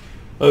it.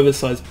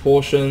 Oversized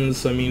portions,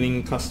 so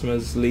meaning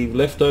customers leave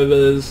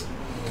leftovers,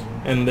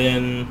 and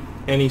then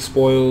any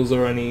spoils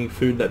or any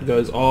food that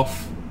goes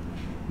off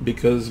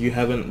because you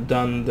haven't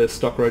done the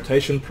stock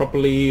rotation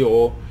properly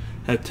or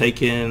have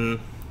taken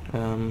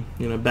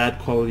you know, bad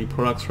quality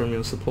products from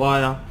your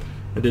supplier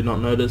and did not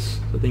notice,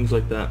 so things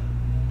like that.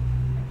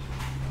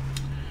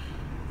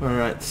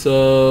 Alright,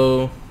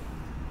 so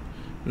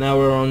now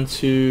we're on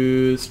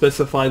to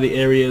specify the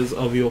areas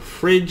of your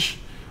fridge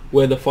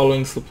where the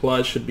following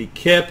supplies should be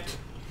kept.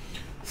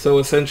 So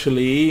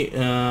essentially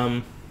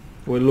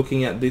we're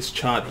looking at this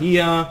chart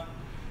here.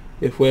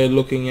 If we're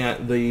looking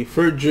at the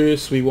fruit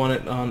juice, we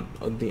want it on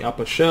the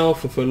upper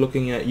shelf. If we're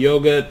looking at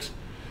yogurt,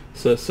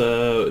 so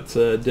it's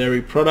a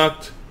dairy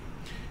product,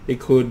 it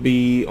could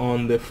be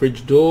on the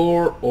fridge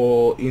door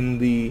or in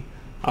the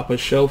upper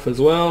shelf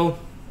as well.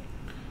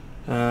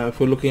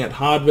 If we're looking at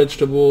hard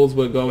vegetables,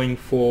 we're going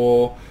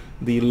for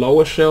the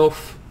lower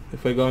shelf.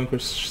 If we're going for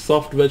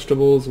soft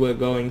vegetables, we're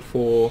going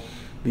for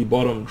the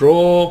bottom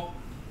drawer.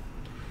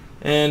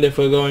 And if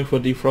we're going for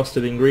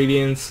defrosted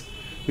ingredients,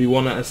 we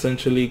want to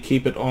essentially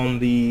keep it on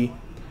the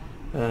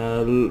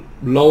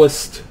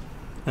lowest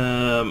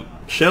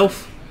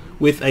shelf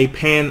with a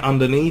pan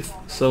underneath,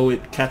 so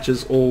it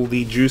catches all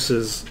the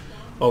juices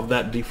of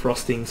that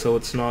defrosting, so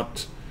it's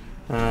not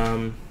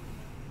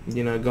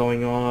you know,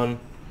 going on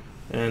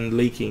and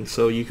leaking.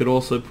 So you could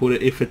also put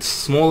it, if it's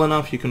small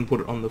enough, you can put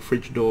it on the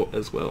fridge door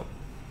as well.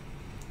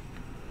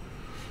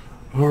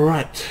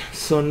 Alright,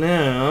 so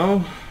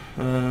now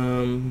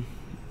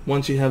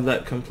once you have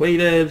that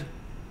completed,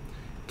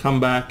 come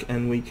back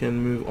and we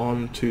can move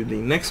on to the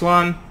next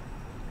one.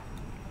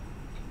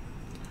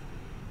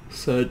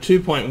 So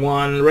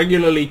 2.1,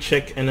 regularly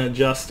check and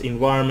adjust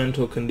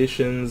environmental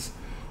conditions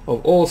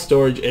of all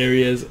storage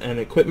areas and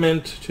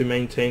equipment to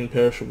maintain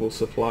perishable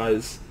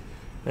supplies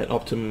at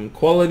optimum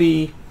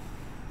quality.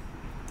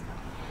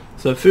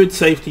 So food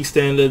safety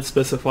standards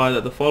specify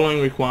that the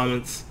following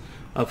requirements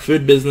a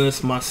food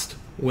business must,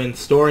 when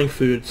storing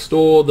food,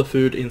 store the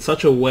food in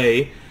such a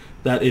way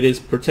that it is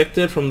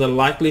protected from the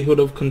likelihood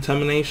of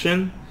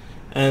contamination,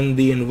 and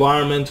the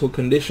environmental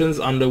conditions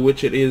under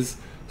which it is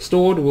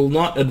stored will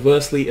not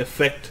adversely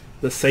affect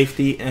the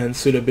safety and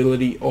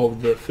suitability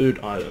of the food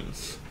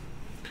items.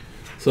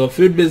 So a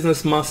food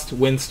business must,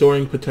 when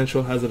storing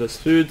potential hazardous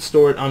food,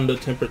 store it under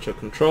temperature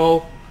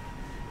control.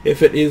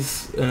 If it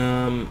is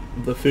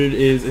the food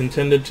is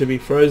intended to be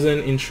frozen,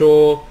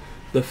 ensure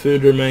the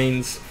food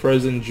remains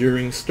frozen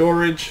during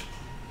storage.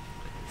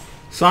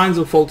 Signs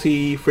of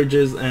faulty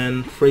fridges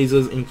and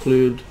freezers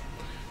include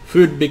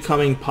food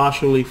becoming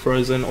partially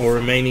frozen or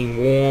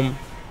remaining warm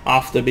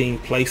after being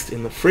placed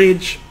in the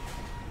fridge,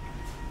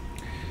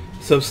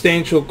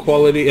 substantial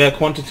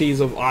quantities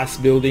of ice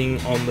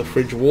building on the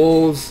fridge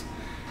walls,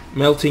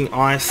 melting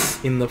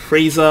ice in the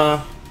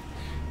freezer,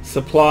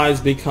 supplies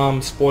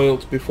become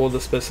spoilt before the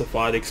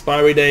specified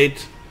expiry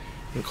date,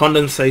 and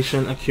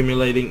condensation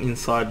accumulating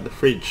inside the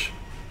fridge.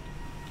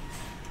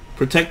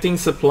 Protecting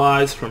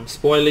supplies from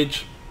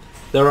spoilage.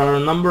 There are a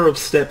number of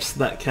steps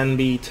that can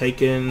be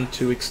taken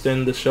to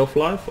extend the shelf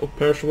life of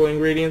perishable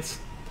ingredients.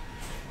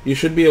 You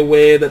should be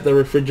aware that the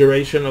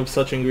refrigeration of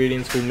such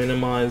ingredients will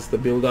minimize the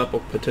buildup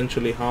of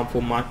potentially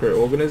harmful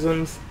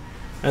microorganisms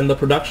and the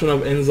production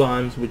of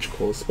enzymes which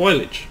cause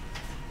spoilage.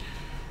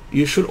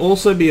 You should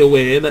also be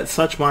aware that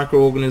such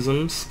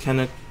microorganisms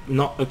cannot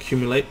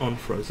accumulate on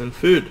frozen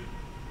food.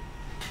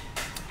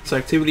 So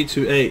activity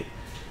 2A.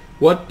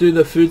 What do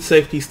the food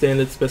safety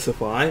standards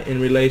specify in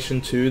relation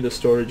to the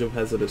storage of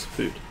hazardous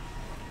food?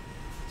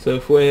 So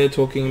if we're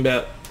talking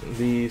about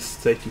the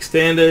safety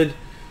standard,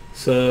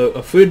 so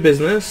a food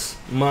business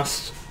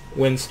must,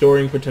 when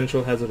storing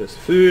potential hazardous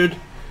food,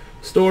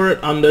 store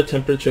it under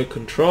temperature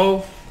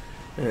control.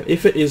 And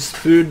if it is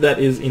food that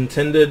is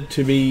intended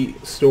to be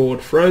stored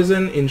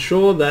frozen,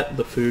 ensure that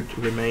the food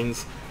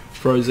remains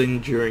frozen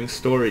during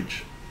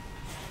storage.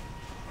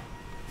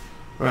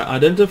 Alright,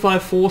 identify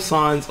 4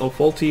 signs of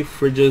faulty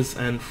fridges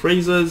and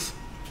freezers.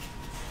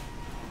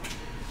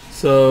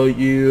 So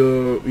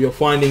you're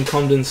finding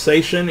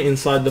condensation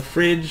inside the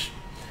fridge.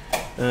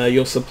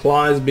 Your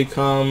supplies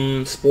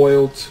become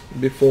spoilt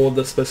before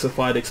the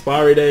specified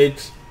expiry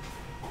date.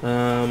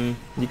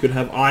 You could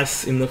have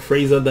ice in the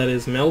freezer that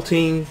is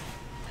melting.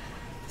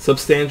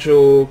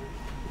 Substantial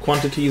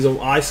quantities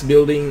of ice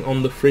building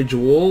on the fridge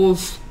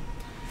walls.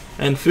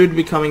 And food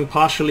becoming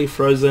partially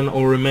frozen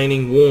or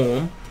remaining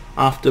warm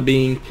after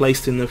being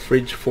placed in the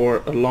fridge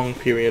for a long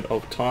period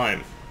of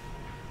time.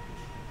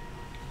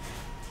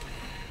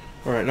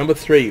 Alright, number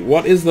 3.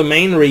 What is the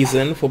main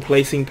reason for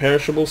placing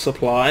perishable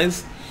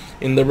supplies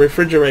in the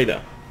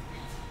refrigerator?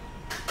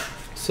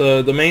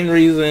 So the main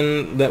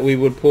reason that we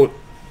would put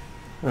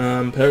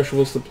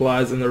perishable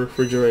supplies in the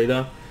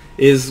refrigerator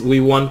is we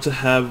want to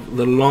have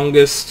the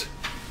longest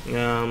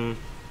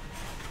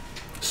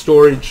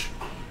storage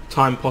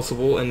time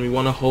possible, and we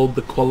want to hold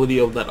the quality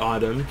of that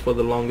item for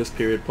the longest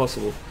period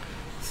possible.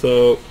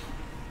 So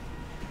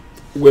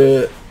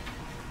we're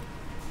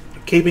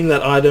keeping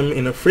that item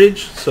in a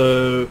fridge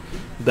so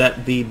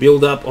that the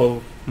buildup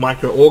of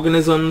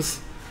microorganisms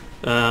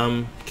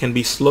can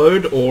be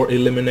slowed or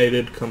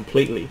eliminated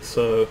completely.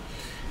 So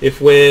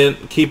if we're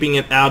keeping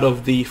it out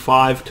of the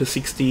 5 to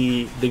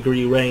 60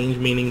 degree range,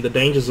 meaning the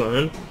danger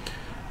zone,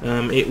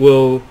 it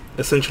will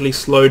essentially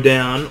slow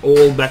down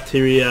all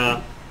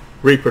bacteria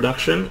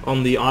reproduction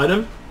on the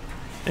item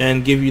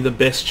and give you the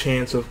best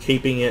chance of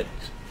keeping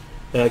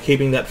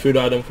that food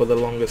item for the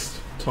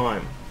longest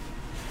time.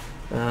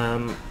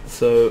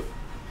 So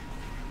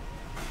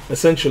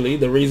essentially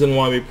the reason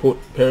why we put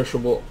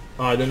perishable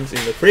items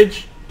in the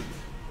fridge,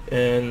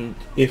 and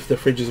if the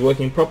fridge is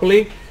working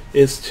properly,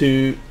 is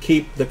to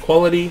keep the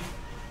quality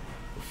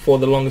for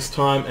the longest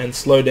time and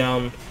slow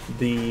down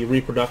the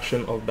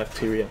reproduction of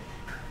bacteria,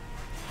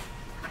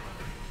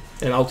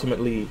 and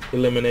ultimately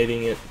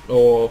eliminating it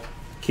or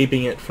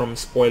keeping it from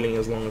spoiling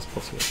as long as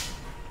possible.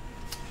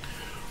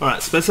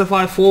 Alright,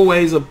 specify 4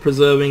 ways of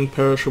preserving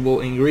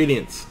perishable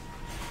ingredients.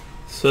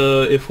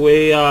 So if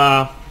we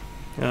are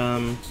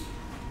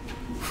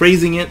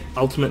freezing it,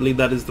 ultimately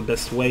that is the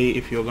best way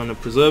if you're going to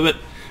preserve it,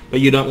 but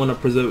you don't want to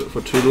preserve it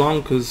for too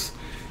long, because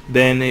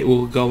then it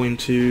will go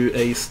into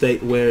a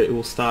state where it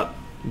will start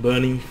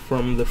burning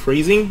from the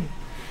freezing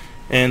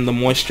and the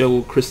moisture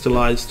will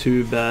crystallize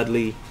too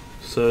badly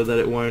so that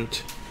it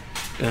won't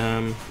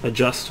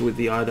adjust with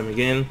the item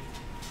again.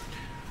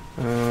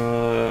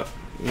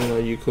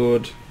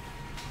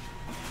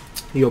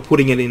 You're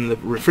putting it in the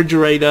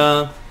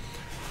refrigerator,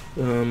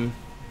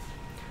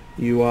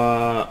 you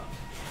are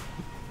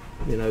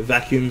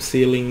vacuum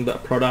sealing the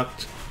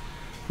product,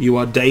 you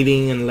are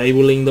dating and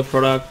labeling the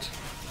product.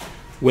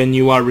 When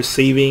you are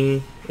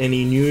receiving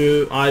any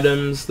new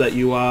items, that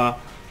you are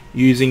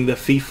using the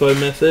FIFO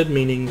method,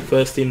 meaning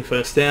first in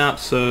first out,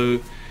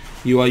 so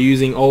you are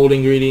using old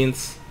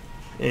ingredients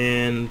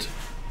and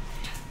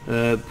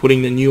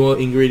putting the newer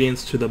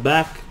ingredients to the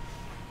back.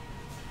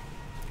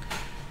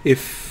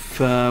 If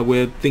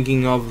we're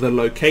thinking of the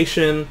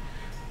location,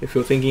 if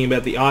you're thinking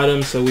about the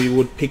item, so we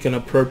would pick an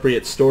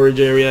appropriate storage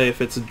area. If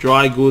it's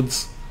dry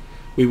goods,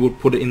 we would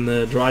put it in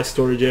the dry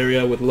storage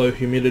area with low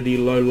humidity,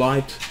 low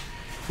light.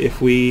 If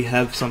we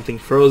have something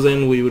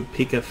frozen, we would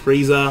pick a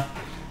freezer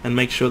and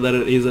make sure that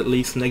it is at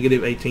least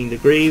 -18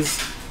 degrees.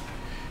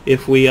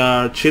 If we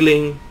are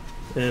chilling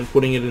and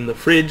putting it in the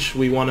fridge,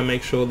 we want to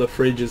make sure the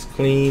fridge is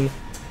clean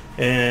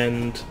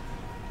and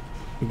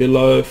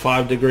below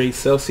 5 degrees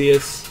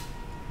Celsius.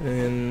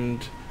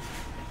 And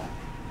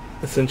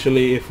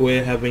essentially, if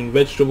we're having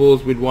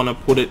vegetables, we'd want to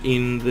put it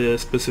in the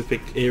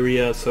specific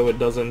area so it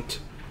doesn't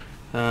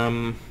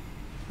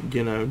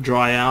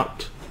dry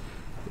out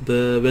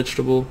the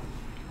vegetable.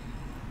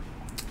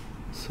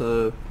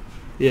 So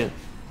yeah,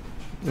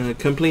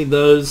 complete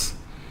those.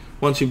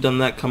 Once you've done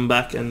that, come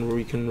back and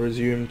we can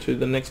resume to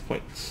the next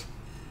points.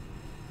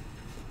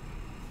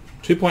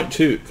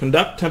 2.2.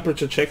 Conduct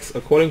temperature checks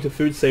according to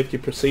food safety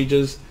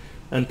procedures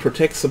and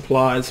protect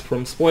supplies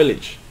from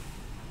spoilage.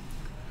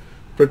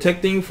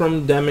 Protecting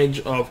from damage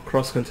of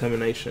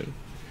cross-contamination.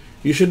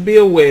 You should be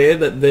aware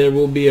that there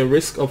will be a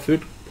risk of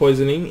food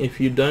poisoning if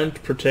you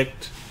don't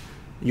protect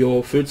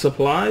your food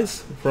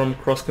supplies from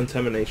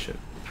cross-contamination.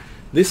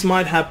 This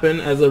might happen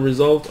as a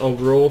result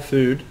of raw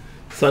food,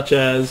 such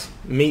as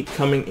meat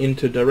coming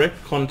into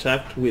direct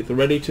contact with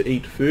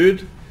ready-to-eat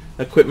food,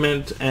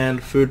 equipment,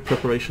 and food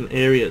preparation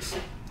areas.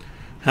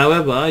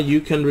 However,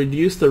 you can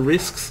reduce the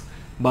risks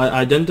by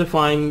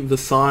identifying the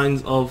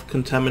signs of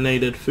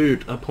contaminated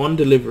food upon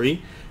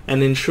delivery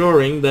and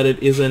ensuring that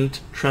it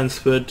isn't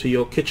transferred to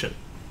your kitchen.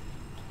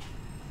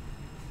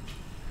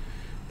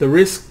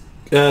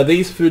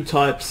 These food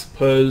types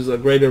pose a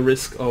greater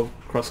risk of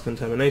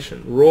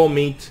cross-contamination. Raw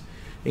meat,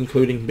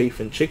 including beef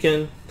and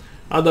chicken,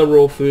 other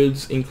raw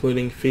foods,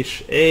 including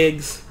fish,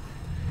 eggs,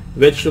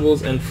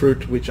 vegetables and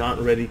fruit which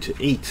aren't ready to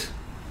eat.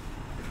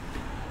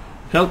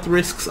 Health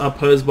risks are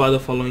posed by the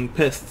following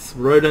pests: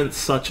 rodents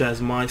such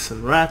as mice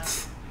and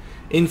rats,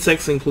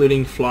 insects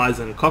including flies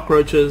and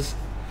cockroaches,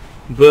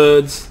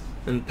 birds,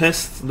 and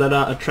pests that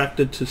are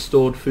attracted to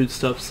stored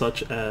foodstuffs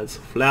such as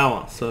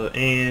flour, so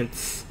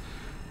ants.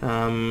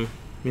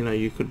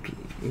 You could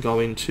go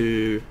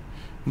into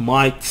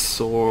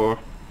mites or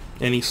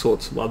any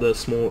sorts of other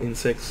small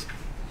insects.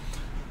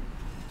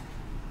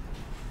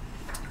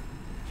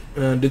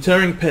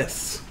 Deterring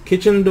pests.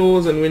 Kitchen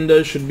doors and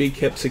windows should be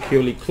kept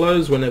securely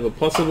closed whenever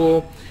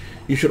possible.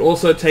 You should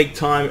also take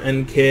time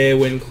and care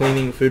when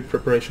cleaning food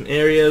preparation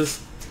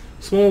areas.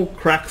 Small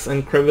cracks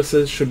and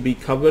crevices should be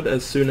covered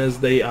as soon as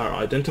they are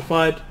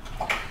identified.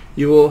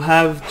 You will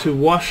have to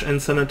wash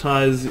and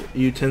sanitize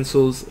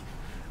utensils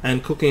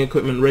and cooking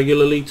equipment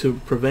regularly to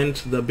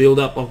prevent the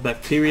buildup of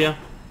bacteria.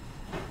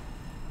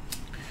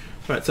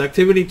 Right, so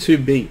activity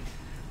 2B.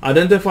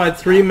 Identify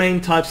 3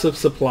 main types of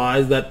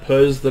supplies that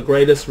pose the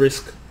greatest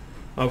risk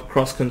of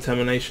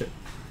cross-contamination.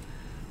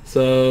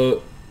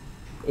 So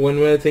when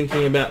we're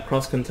thinking about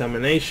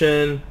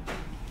cross-contamination,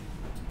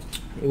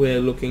 we're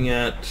looking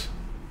at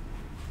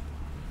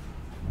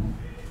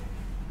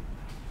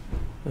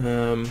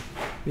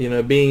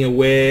being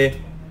aware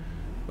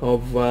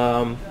of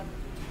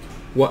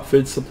what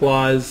food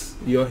supplies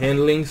you're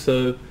handling.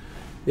 So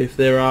if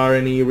there are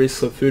any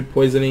risks of food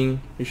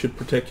poisoning, you should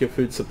protect your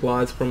food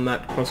supplies from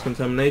that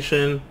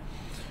cross-contamination.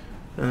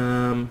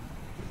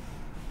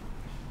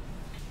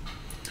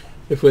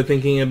 If we're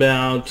thinking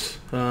about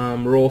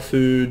raw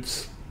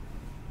foods,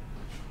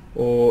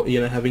 or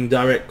having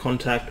direct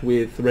contact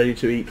with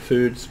ready-to-eat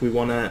foods, we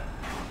want to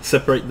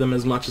separate them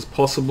as much as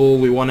possible.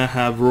 We want to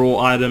have raw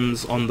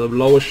items on the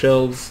lower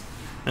shelves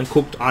and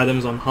cooked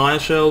items on higher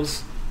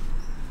shelves.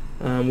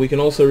 We can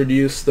also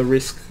reduce the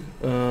risk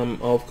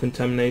of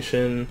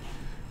contamination,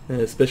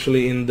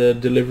 especially in the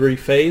delivery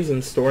phase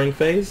and storing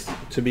phase.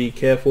 To be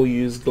careful,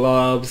 use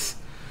gloves,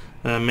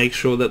 make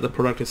sure that the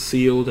product is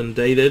sealed and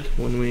dated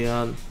when we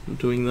are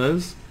doing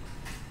those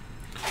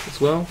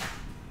as well.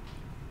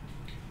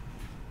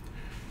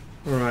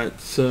 Alright,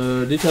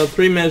 so detail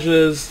 3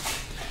 measures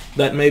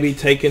that may be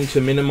taken to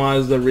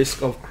minimize the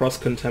risk of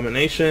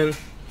cross-contamination.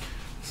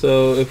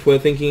 So if we're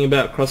thinking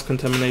about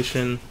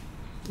cross-contamination,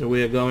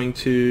 we are going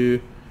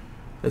to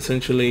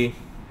essentially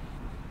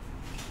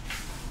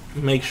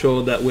make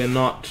sure that we're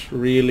not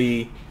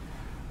really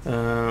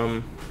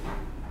handling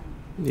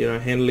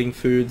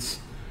foods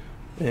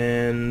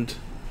and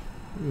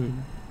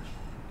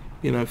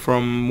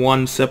from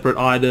one separate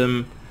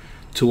item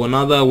to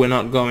another. We're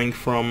not going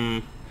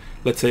from,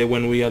 let's say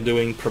when we are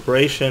doing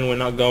preparation, we're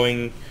not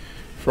going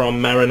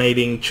from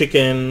marinating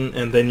chicken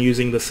and then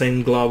using the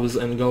same gloves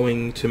and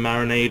going to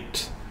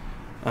marinate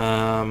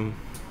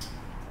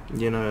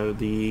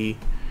the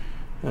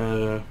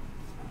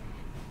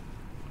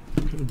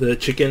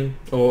chicken,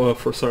 or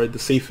the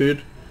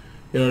seafood.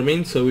 You know what I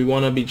mean? So we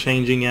want to be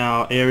changing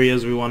our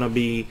areas. We want to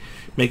be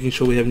making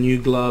sure we have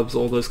new gloves,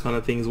 all those kind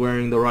of things,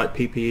 wearing the right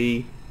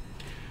PPE.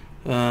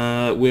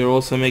 We're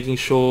also making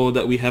sure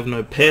that we have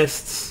no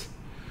pests.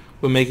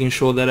 We're making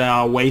sure that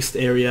our waste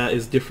area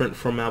is different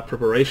from our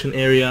preparation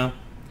area.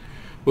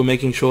 We're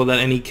making sure that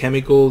any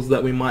chemicals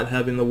that we might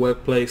have in the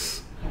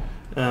workplace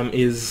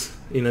is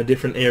in a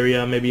different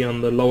area, maybe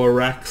on the lower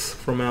racks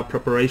from our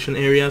preparation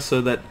area,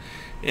 so that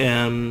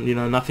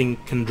nothing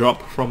can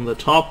drop from the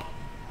top.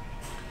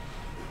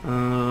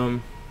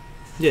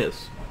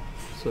 Yes,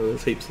 so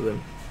there's heaps of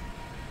them.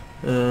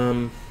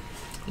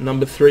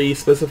 Number 3,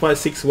 specify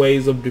 6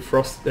 ways of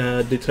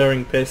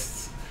deterring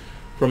pests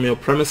from your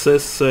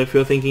premises. So if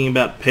you're thinking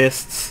about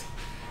pests,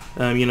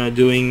 you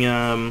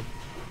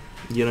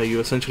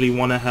essentially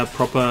want to have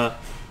proper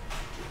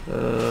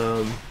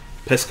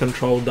pest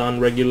control done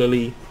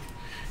regularly.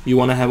 You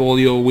want to have all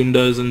your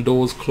windows and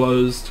doors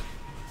closed.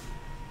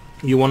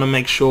 You want to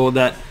make sure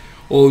that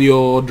all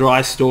your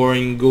dry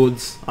storing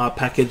goods are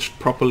packaged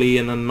properly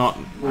and are not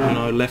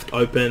left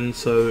open,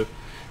 so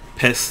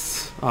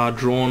pests are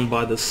drawn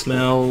by the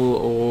smell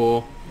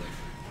or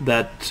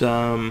that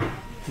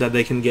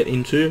they can get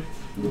into,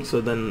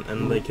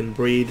 and they can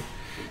breed.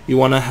 You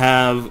want to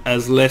have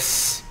as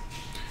less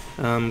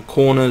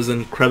corners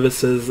and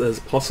crevices as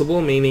possible,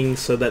 meaning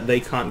so that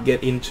they can't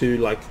get into,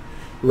 like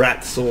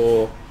rats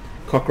or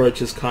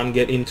cockroaches can't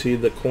get into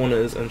the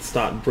corners and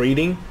start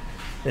breeding.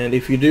 And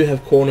if you do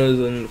have corners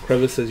and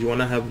crevices, you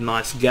want to have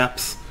nice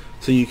gaps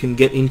so you can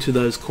get into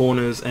those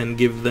corners and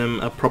give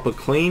them a proper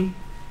clean.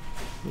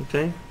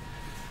 Okay.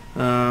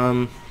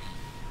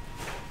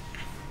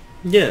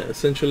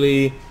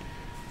 Essentially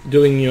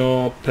doing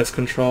your pest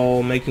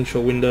control, making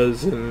sure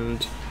windows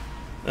and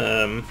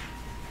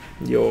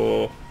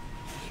your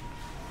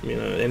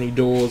any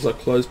doors are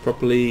closed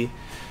properly,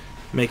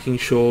 making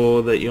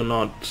sure that you're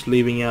not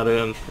leaving out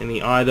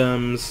any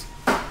items,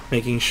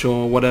 making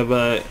sure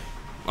whatever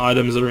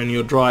items are in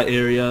your dry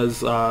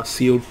areas are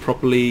sealed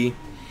properly,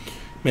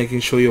 making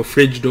sure your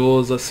fridge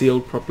doors are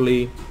sealed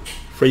properly,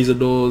 freezer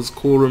doors,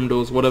 cool room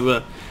doors,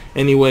 whatever,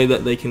 any way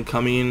that they can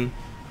come in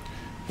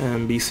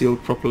and be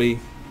sealed properly.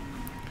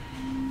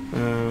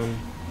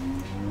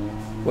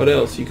 What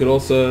else? You could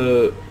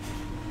also,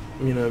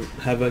 you know,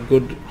 have a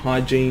good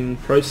hygiene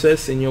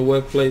process in your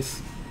workplace.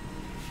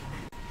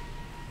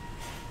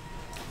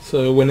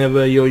 So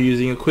whenever you're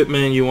using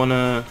equipment, you want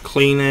to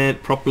clean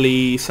it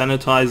properly,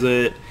 sanitize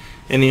it.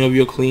 Any of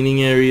your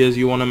cleaning areas,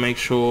 you want to make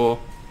sure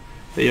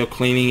that you're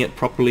cleaning it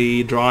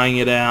properly, drying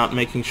it out,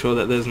 making sure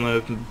that there's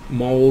no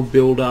mold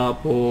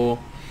buildup, or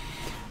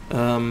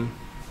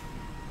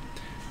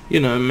you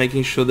know,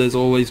 making sure there's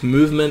always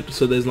movement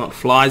so there's not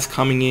flies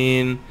coming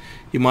in.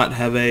 You might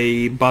have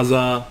a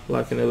buzzer,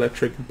 like an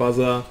electric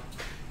buzzer,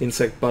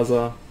 insect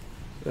buzzer,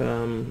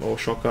 or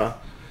shocker,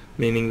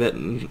 meaning that,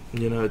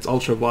 you know, it's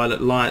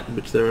ultraviolet light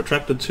which they're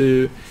attracted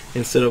to.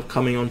 Instead of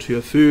coming onto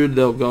your food,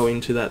 they'll go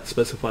into that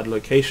specified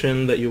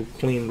location that you'll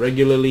clean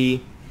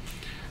regularly.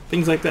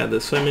 Things like that.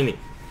 There's so many.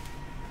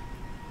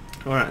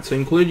 Alright, so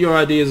include your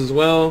ideas as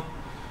well.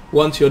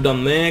 Once you're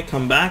done there,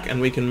 come back and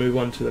we can move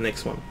on to the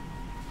next one.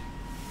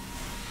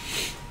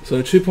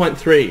 So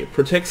 2.3,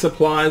 protect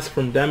supplies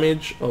from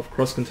damage of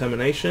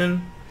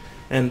cross-contamination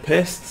and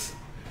pests.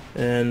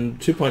 And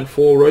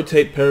 2.4,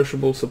 rotate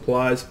perishable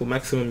supplies for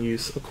maximum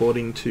use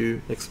according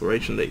to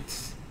expiration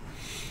dates.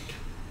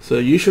 So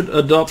you should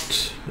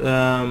adopt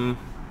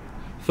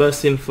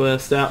first in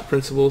first out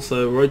principle.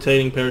 So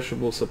rotating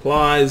perishable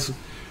supplies,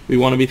 we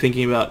want to be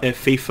thinking about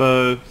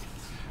FIFO.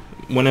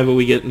 Whenever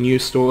we get new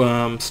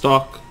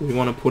stock, we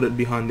want to put it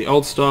behind the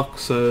old stock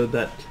so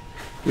that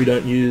we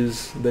don't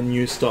use the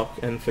new stock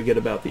and forget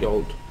about the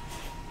old.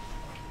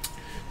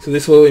 So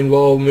this will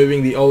involve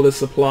moving the older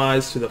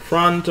supplies to the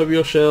front of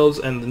your shelves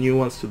and the new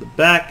ones to the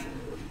back.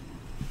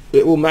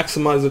 It will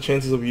maximize the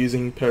chances of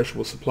using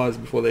perishable supplies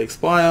before they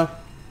expire.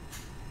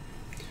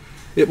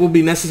 It will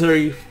be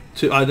necessary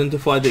to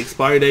identify the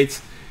expiry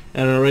dates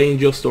and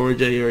arrange your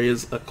storage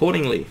areas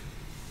accordingly.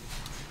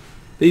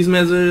 These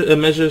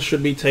measures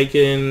should be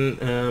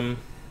taken,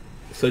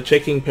 so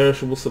checking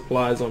perishable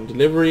supplies on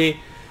delivery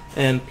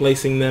and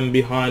placing them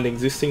behind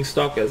existing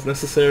stock as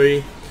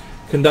necessary,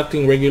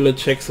 conducting regular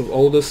checks of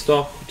older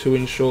stock to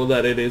ensure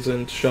that it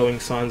isn't showing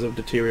signs of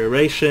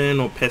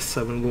deterioration or pests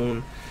haven't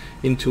gone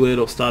into it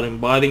or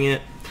started biting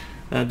it,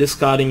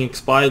 discarding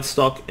expired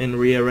stock and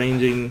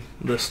rearranging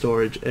the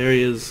storage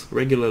areas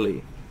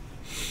regularly.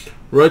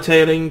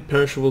 Rotating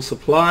perishable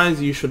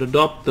supplies, you should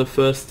adopt the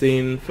first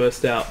in,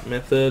 first out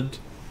method,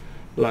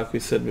 like we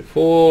said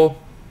before.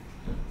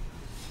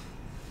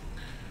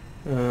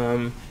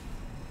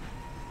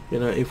 You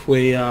know, if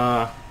we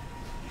are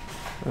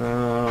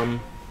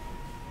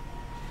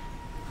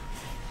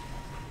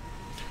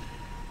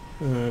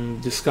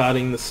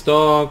discarding the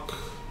stock,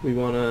 we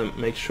want to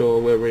make sure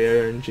we're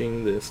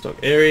rearranging the stock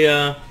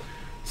area.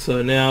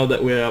 So now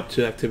that we're up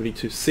to activity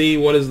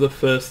 2C, what is the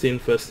first in,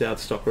 first out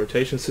stock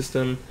rotation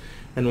system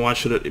and why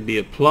should it be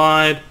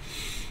applied?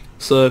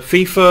 So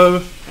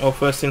FIFO, or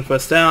first in,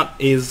 first out,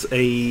 is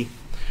a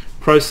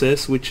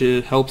process which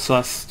helps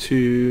us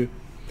to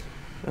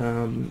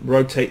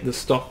rotate the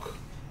stock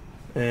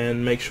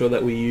and make sure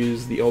that we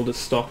use the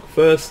oldest stock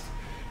first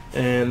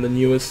and the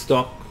newest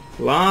stock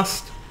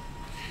last.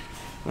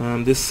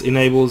 This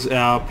enables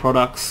our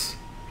products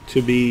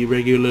to be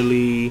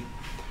regularly,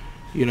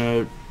 you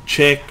know,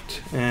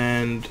 checked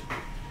and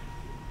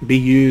be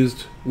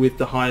used with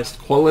the highest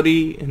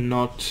quality and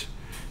not,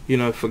 you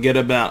know, forget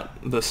about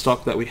the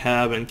stock that we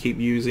have and keep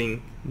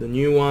using the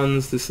new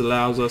ones. This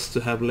allows us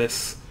to have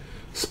less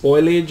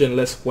spoilage and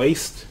less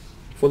waste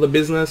for the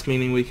business,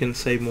 meaning we can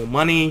save more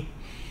money.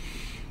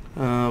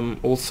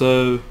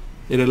 Also,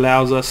 it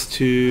allows us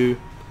to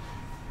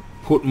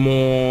put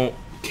more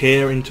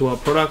care into our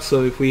products.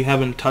 So if we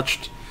haven't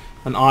touched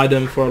an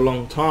item for a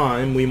long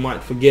time, we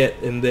might forget,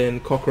 and then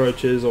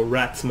cockroaches or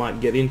rats might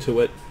get into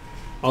it,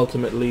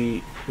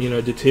 ultimately, you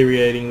know,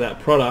 deteriorating that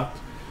product.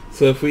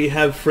 So if we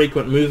have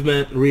frequent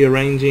movement,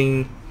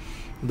 rearranging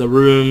the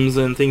rooms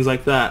and things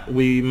like that,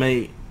 we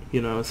may,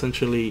 you know,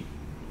 essentially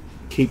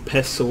keep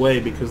pests away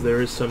because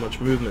there is so much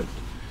movement.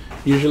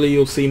 Usually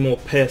you'll see more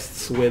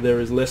pests where there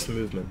is less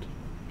movement.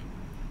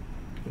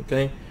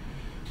 Okay,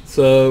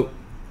 so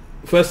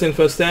first in,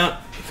 first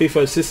out,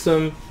 FIFO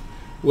system,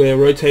 we're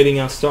rotating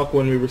our stock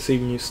when we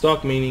receive new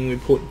stock, meaning we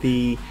put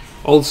the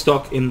old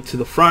stock into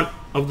the front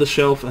of the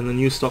shelf and the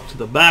new stock to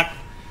the back.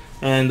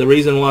 And the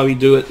reason why we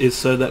do it is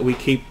so that we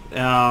keep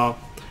our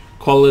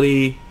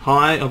quality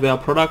high of our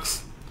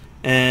products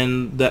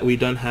and that we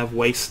don't have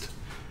waste,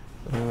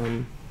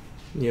 you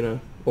know,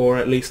 or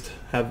at least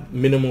have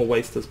minimal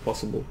waste as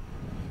possible,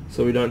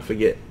 so we don't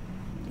forget.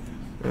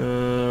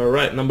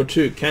 Right, number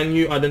 2, can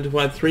you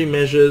identify 3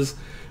 measures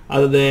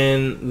other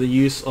than the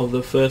use of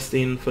the first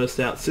in, first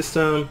out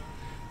system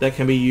that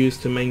can be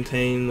used to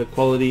maintain the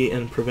quality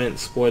and prevent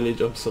spoilage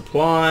of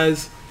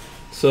supplies?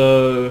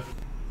 So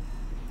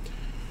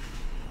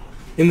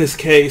In this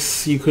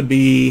case, you could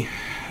be,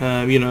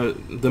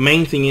 the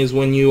main thing is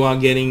when you are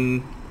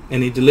getting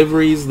any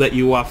deliveries that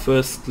you are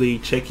firstly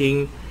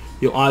checking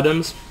your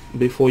items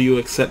before you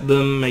accept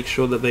them. Make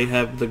sure that they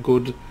have the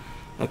good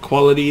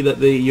quality that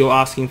you're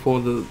asking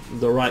for,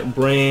 the right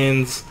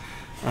brands,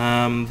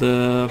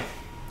 it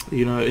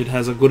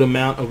has a good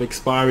amount of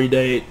expiry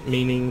date,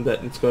 meaning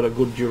that it's got a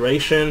good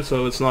duration,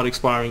 so it's not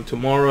expiring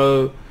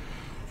tomorrow.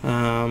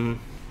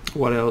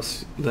 What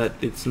else? That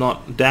it's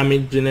not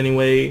damaged in any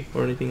way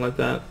or anything like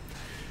that.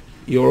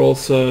 You're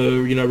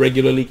also,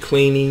 regularly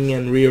cleaning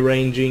and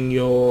rearranging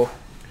your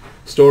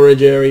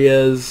storage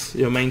areas.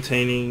 You're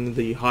maintaining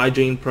the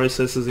hygiene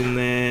processes in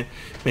there,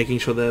 making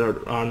sure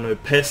there are no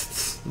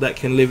pests that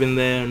can live in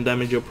there and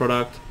damage your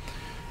product.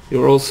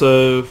 You're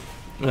also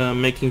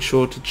making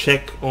sure to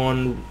check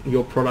on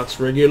your products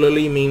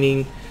regularly,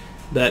 meaning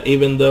that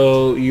even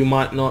though you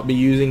might not be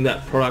using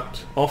that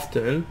product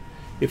often,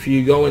 if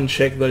you go and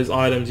check those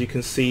items, you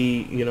can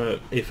see,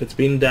 if it's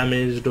been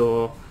damaged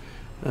or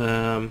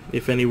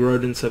if any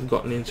rodents have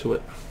gotten into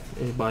it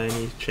by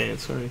any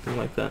chance or anything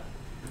like that.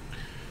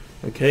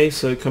 Okay,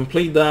 so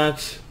complete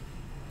that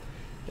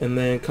and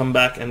then come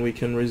back and we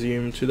can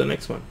resume to the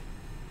next one.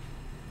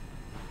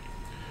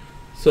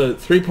 So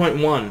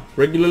 3.1,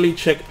 regularly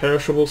check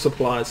perishable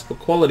supplies for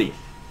quality.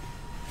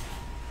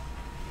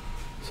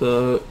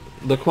 So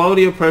the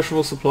quality of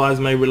perishable supplies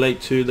may relate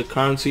to the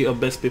currency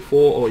of best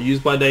before or use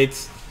by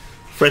dates,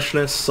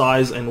 freshness,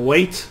 size and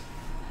weight.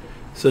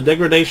 So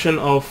degradation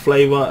of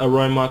flavor,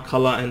 aroma,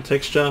 color and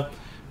texture.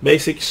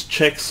 Basic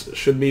checks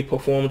should be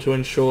performed to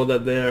ensure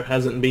that there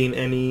hasn't been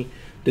any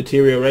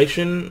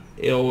deterioration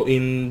or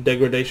in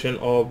degradation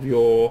of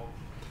your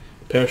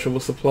perishable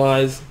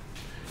supplies.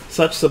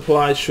 Such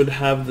supplies should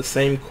have the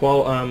same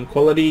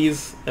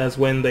qualities as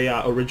when they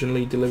are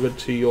originally delivered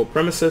to your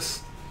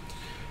premises.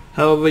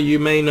 However, you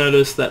may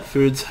notice that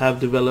foods have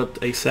developed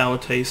a sour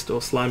taste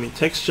or slimy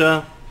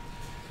texture.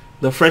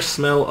 The fresh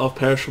smell of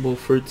perishable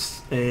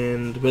fruits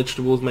and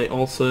vegetables may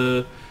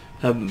also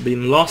have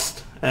been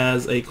lost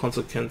as a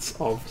consequence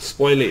of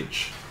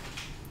spoilage.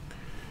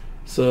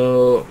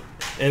 So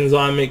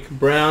enzymic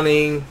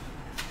browning.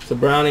 The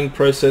browning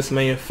process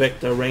may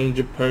affect a range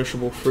of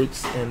perishable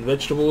fruits and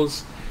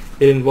vegetables.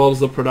 It involves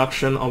the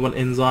production of an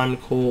enzyme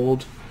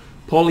called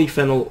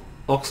polyphenol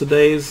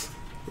oxidase,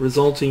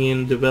 resulting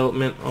in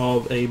development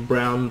of a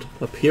browned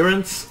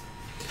appearance.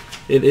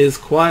 It is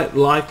quite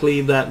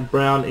likely that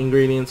brown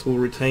ingredients will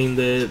retain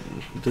their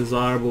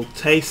desirable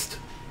taste.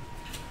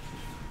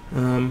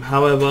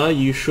 However,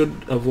 you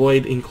should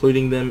avoid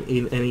including them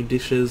in any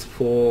dishes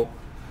for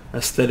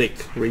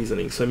aesthetic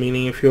reasoning. So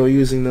meaning if you're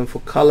using them for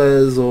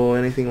colors or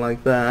anything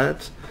like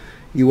that,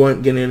 you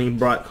won't get any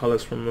bright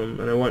colors from them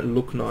and it won't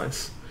look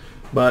nice.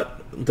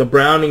 But the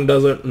browning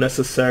doesn't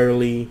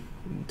necessarily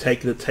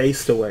take the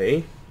taste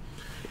away,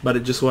 but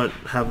it just won't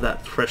have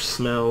that fresh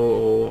smell,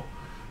 or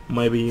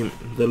maybe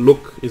the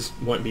look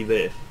won't be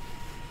there.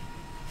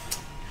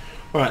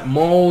 Alright,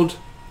 mold.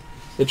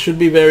 It should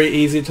be very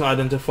easy to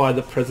identify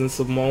the presence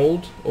of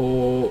mold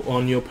or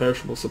on your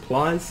perishable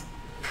supplies.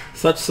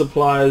 Such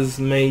supplies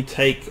may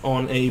take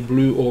on a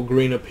blue or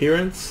green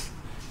appearance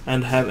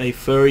and have a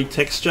furry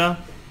texture.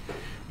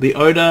 The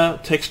odor,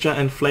 texture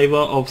and flavor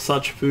of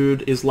such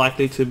food is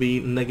likely to be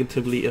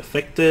negatively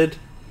affected.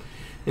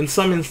 In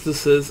some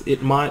instances,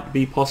 it might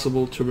be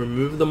possible to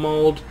remove the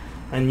mold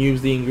and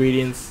use the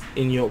ingredients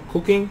in your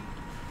cooking.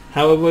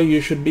 However,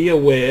 you should be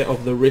aware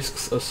of the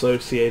risks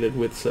associated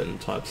with certain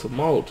types of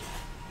mold.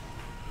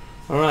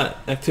 Alright,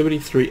 activity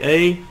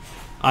 3A.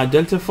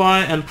 Identify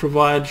and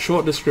provide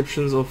short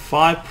descriptions of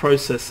 5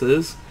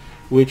 processes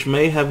which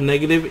may have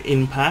negative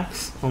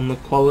impacts on the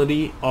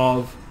quality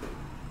of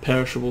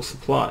perishable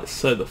supplies.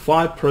 So the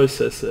 5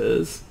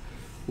 processes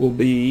will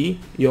be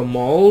your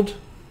mold,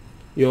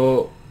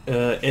 your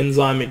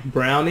enzymic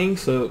browning,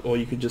 or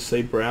you could just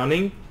say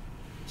browning,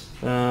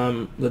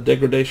 the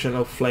degradation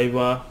of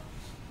flavor,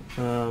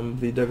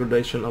 the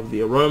degradation of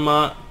the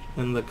aroma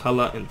and the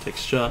color and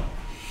texture,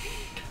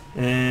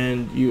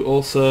 and you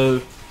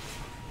also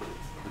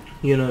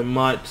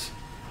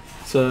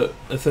so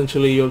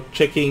essentially you're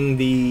checking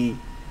the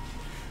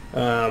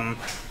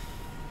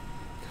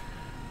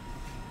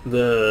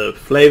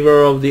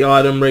flavor of the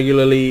item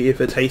regularly. If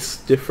it tastes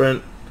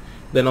different,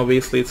 then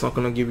obviously it's not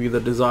going to give you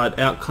the desired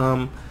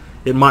outcome.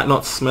 It might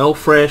not smell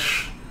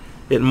fresh.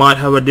 It might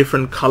have a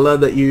different color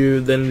than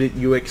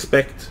you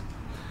expect.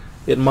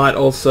 It might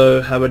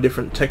also have a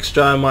different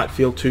texture. It might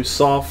feel too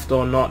soft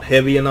or not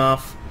heavy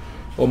enough,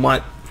 or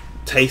might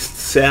taste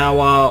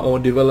sour or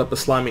develop a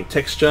slimy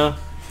texture.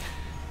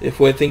 If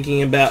we're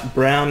thinking about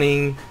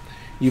browning,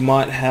 you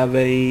might have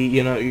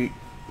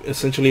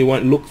essentially it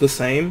won't look the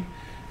same.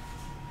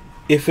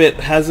 If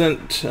it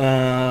hasn't,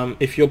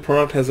 if your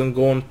product hasn't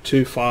gone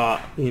too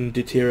far in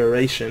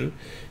deterioration,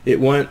 it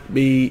won't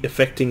be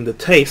affecting the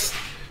taste,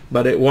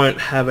 but it won't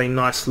have a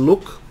nice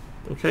look,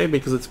 okay,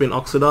 because it's been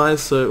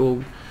oxidized. So it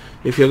will,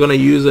 if you're going to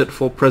use it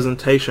for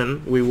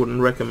presentation, we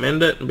wouldn't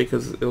recommend it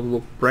because it'll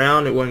look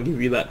brown. It won't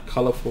give you that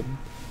colorful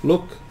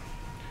look.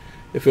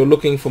 If you're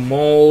looking for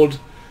mold,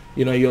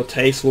 You know, your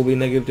taste will be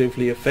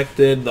negatively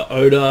affected, the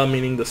odor,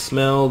 meaning the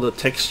smell, the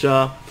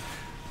texture.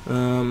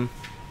 You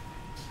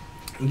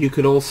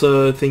could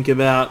also think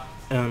about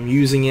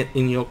using it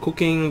in your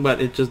cooking,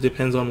 but it just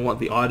depends on what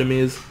the item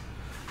is.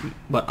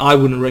 But I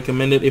wouldn't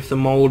recommend it. If the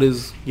mold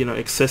is, you know,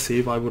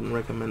 excessive, I wouldn't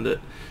recommend it.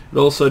 It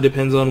also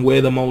depends on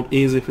where the mold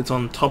is. If it's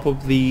on top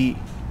of the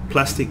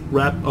plastic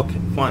wrap, okay,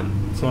 fine,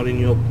 it's not in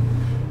your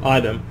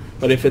item.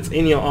 But if it's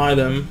in your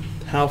item,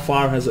 how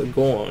far has it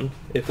gone?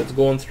 If it's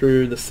gone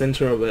through the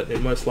center of it,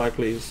 it most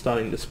likely is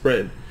starting to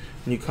spread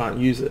and you can't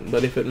use it.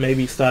 But if it may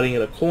be starting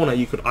at a corner,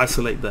 you could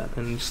isolate that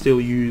and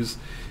still use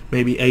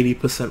maybe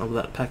 80% of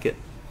that packet.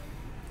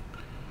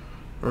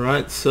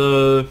 Alright,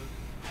 so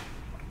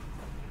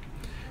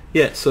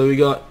yeah, so we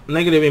got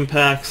negative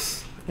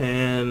impacts,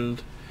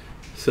 and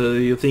so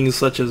your things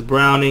such as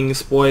browning,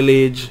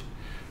 spoilage,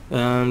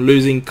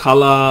 losing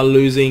color,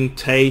 losing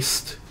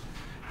taste,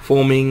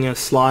 forming a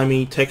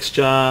slimy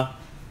texture,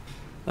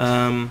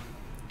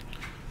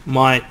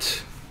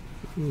 might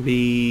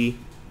be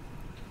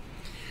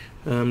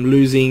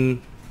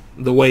losing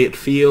the way it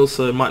feels,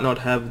 so it might not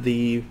have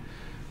the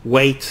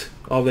weight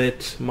of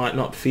it, might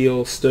not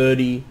feel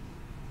sturdy,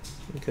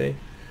 okay,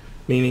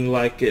 meaning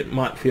like it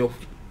might feel,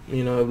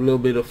 you know, a little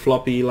bit of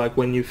floppy, like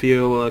when you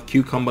feel a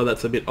cucumber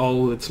that's a bit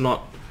old, it's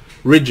not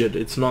rigid,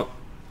 it's not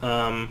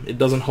it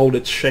doesn't hold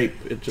its shape,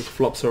 it just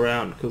flops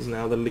around because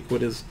now the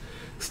liquid is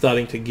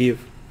starting to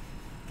give.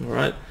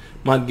 Alright,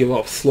 might give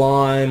off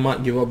slime,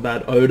 might give off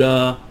bad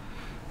odor,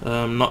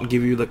 not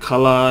give you the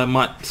color, it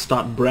might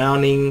start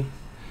browning,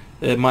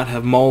 it might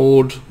have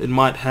mold, it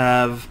might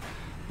have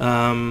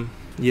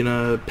you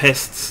know,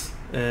 pests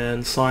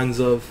and signs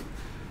of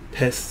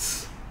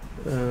pests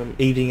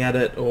eating at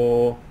it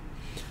or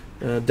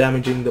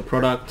damaging the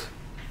product.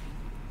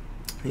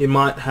 It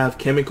might have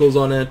chemicals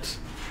on it,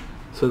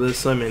 so there's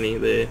so many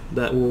there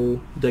that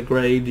will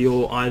degrade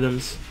your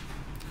items.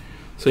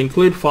 So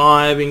include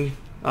 5.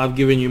 I've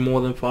given you more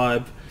than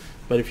 5,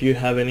 but if you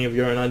have any of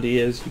your own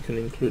ideas, you can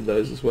include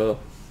those as well.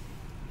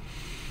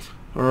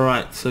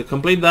 Alright, so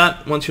complete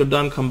that. Once you're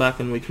done, come back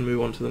and we can move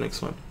on to the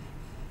next one.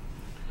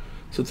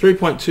 So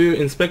 3.2,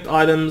 inspect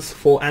items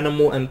for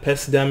animal and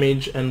pest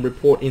damage and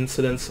report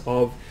incidents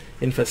of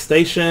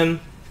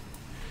infestation.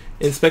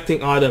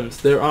 Inspecting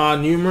items. There are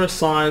numerous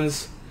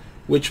signs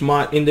which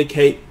might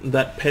indicate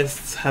that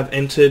pests have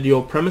entered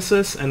your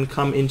premises and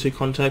come into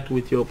contact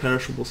with your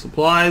perishable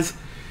supplies.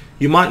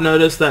 You might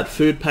notice that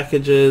food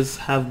packages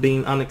have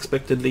been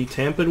unexpectedly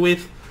tampered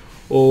with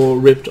or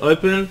ripped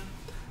open.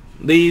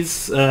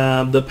 These,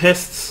 the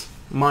pests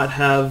might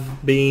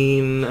have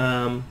been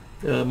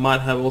might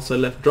have also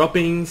left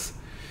droppings.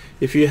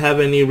 If you have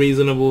any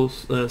reasonable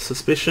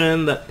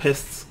suspicion that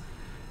pests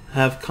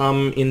have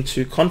come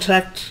into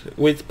contact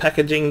with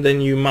packaging,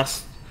 then you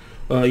must,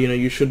 you know,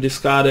 you should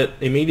discard it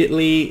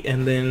immediately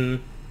and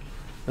then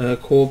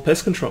call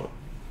pest control.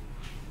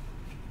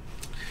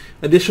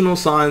 Additional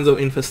signs of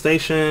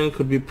infestation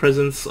could be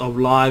presence of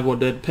live or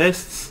dead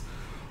pests,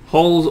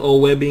 holes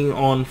or webbing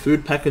on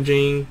food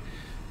packaging,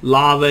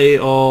 larvae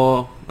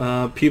or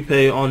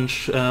pupae on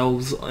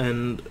shelves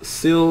and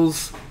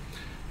sills,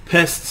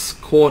 pests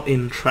caught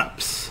in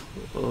traps.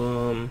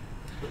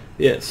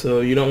 Yeah, so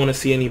you don't want to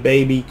see any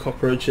baby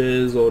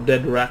cockroaches or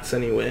dead rats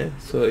anywhere.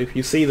 So if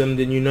you see them,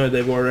 then you know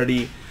they've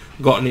already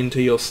gotten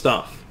into your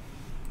stuff.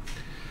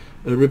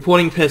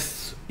 Reporting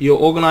pests. Your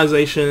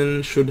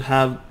organization should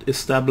have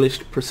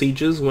established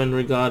procedures when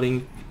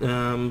regarding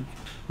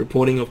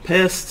reporting of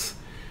pests.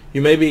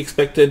 You may be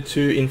expected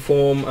to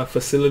inform a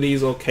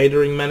facilities or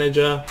catering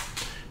manager.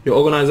 Your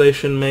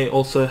organization may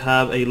also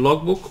have a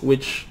logbook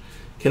which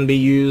can be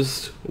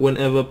used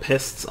whenever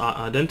pests are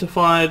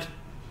identified.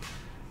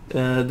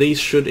 These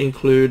should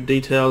include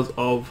details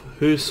of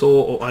who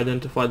saw or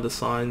identified the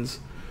signs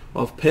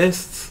of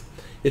pests.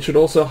 It should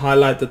also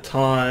highlight the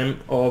time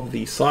of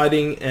the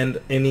sighting and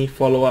any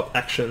follow-up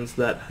actions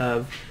that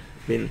have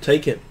been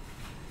taken.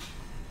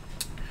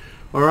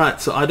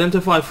 Alright, so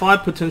identify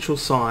 5 potential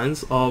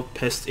signs of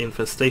pest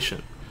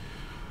infestation.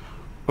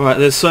 Alright,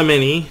 there's so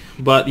many,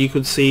 but you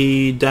could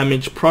see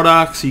damaged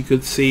products, you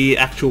could see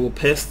actual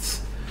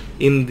pests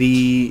in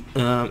the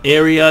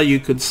area, you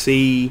could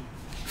see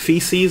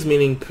feces,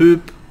 meaning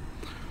poop,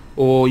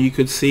 or you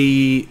could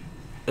see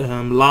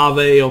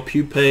larvae or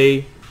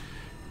pupae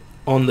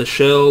on the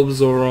shelves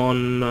or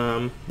on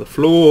the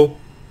floor.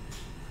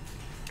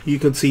 You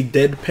could see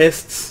dead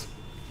pests.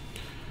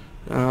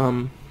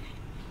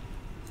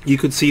 You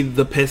could see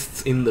the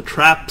pests in the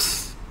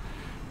traps.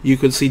 You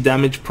could see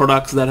damaged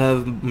products that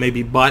have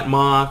maybe bite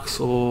marks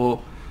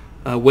or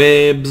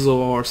webs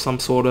or some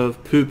sort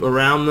of poop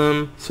around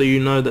them, so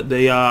you know that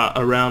they are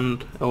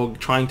around or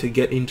trying to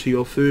get into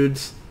your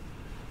foods.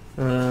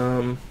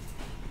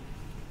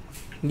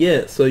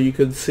 Yeah, so you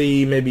could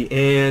see maybe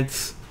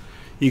ants,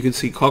 you could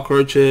see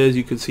cockroaches,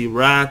 you could see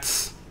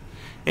rats,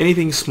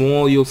 anything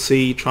small you'll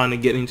see trying to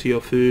get into your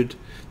food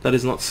that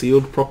is not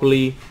sealed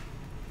properly.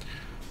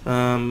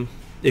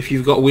 If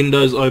you've got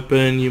windows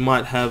open, you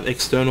might have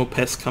external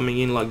pests coming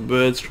in, like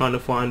birds trying to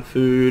find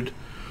food,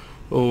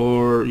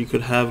 or you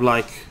could have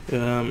like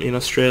in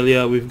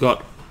Australia we've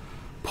got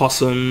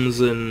possums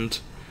and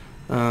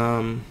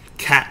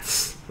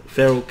cats,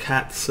 feral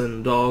cats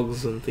and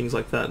dogs and things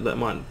like that that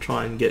might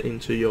try and get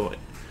into your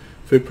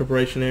food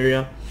preparation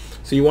area.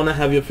 So you want to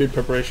have your food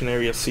preparation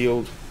area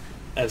sealed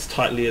as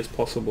tightly as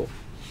possible.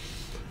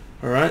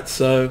 Alright,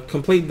 so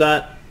complete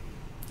that,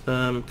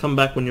 come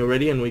back when you're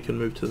ready and we can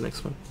move to the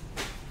next one.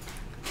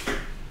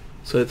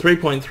 So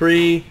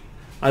 3.3,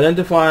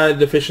 identify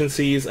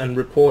deficiencies and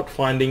report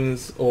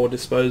findings or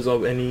dispose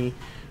of any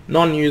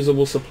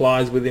non-usable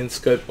supplies within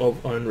scope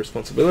of own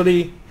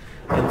responsibility.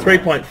 And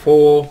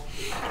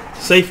 3.4,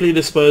 safely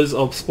dispose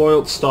of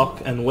spoiled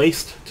stock and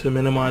waste to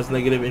minimize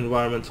negative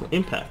environmental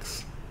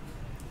impacts.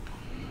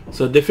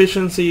 So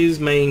deficiencies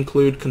may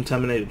include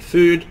contaminated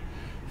food,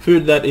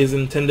 food that is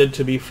intended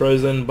to be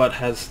frozen but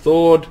has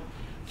thawed,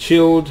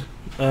 chilled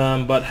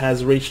but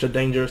has reached a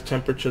dangerous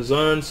temperature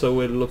zone, so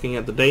we're looking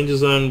at the danger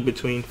zone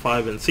between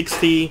 5 and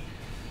 60,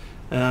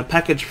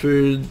 packaged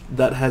food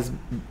that has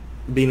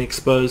been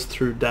exposed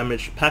through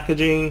damaged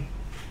packaging.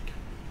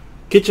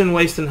 Kitchen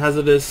waste and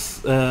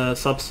hazardous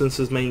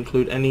substances may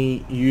include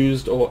any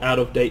used or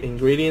out-of-date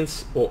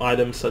ingredients or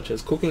items such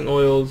as cooking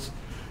oils,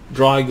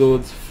 dry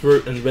goods,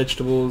 fruit and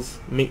vegetables,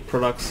 meat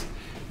products,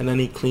 and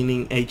any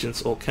cleaning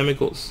agents or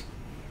chemicals.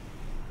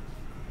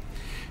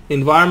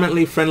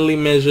 Environmentally friendly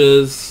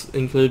measures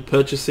include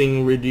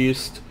purchasing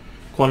reduced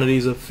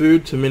quantities of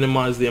food to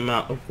minimize the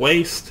amount of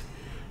waste,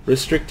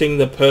 restricting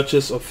the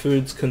purchase of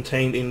foods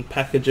contained in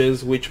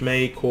packages which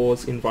may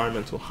cause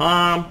environmental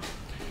harm,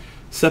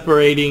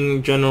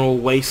 separating general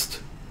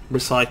waste,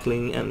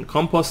 recycling and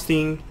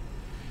composting,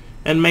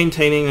 and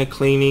maintaining a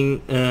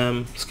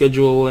cleaning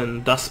schedule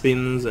and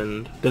dustbins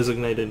and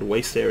designated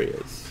waste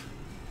areas.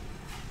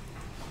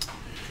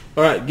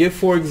 Alright, give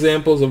 4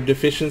 examples of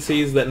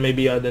deficiencies that may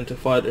be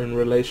identified in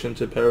relation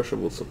to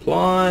perishable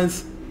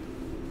supplies.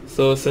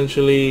 So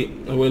essentially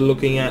we're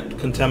looking at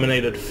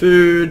contaminated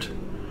food,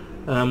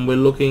 we're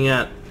looking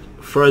at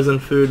frozen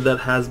food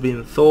that has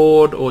been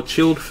thawed, or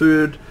chilled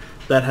food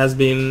that has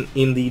been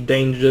in the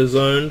danger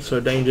zone. So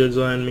danger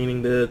zone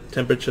meaning the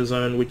temperature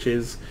zone which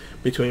is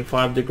between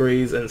 5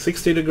 degrees and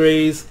 60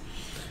 degrees,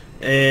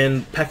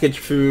 and packaged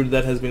food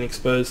that has been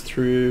exposed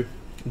through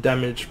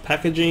damaged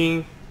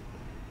packaging.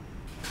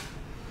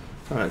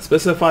 Alright,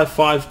 specify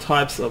 5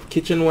 types of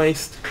kitchen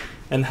waste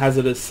and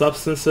hazardous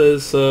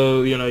substances.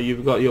 So you know,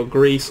 you've got your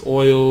grease,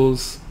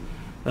 oils,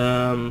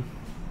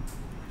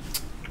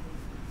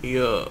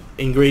 your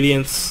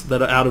ingredients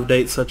that are out of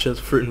date such as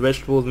fruit and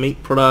vegetables,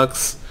 meat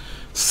products,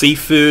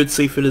 seafood.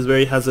 Seafood is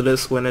very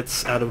hazardous when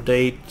it's out of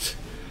date.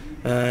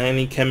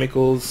 Any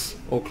chemicals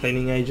or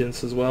cleaning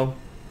agents as well.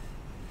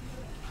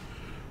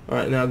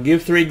 Alright, now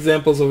give 3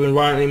 examples of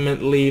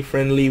environmentally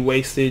friendly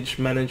wastage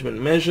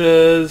management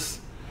measures.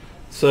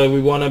 So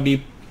we want to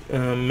be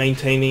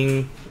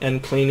maintaining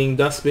and cleaning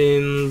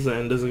dustbins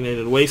and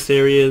designated waste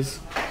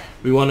areas.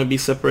 We want to be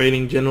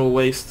separating general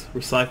waste,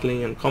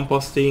 recycling and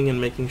composting,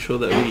 and making sure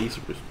that we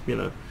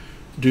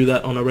do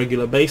that on a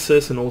regular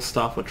basis and all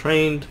staff are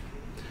trained.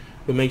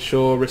 We make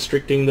sure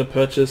restricting the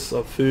purchase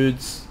of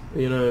foods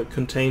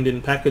contained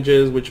in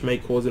packages which may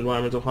cause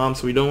environmental harm.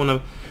 So we don't want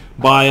to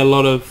buy a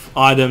lot of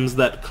items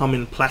that come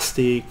in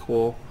plastic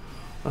or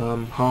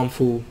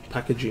harmful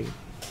packaging.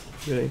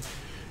 Okay.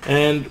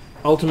 And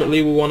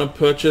ultimately we want to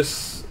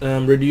purchase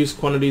reduced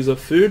quantities of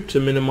food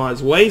to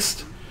minimize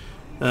waste.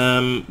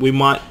 We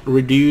might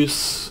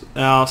reduce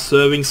our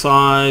serving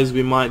size,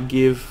 we might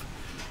give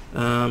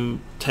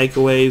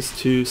takeaways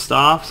to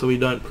staff so we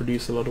don't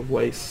produce a lot of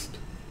waste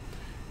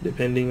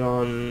depending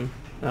on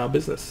our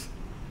business.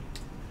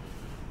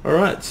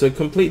 Alright, so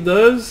complete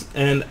those,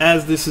 and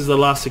as this is the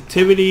last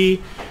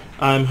activity,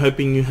 I'm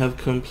hoping you have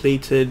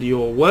completed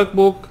your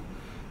workbook.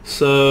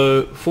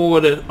 So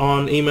forward it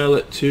on, email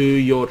it to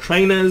your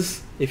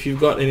trainers. If you've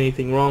got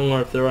anything wrong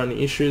or if there are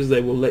any issues,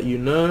 they will let you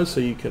know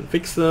so you can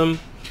fix them.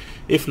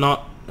 If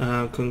not,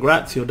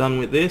 congrats, you're done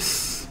with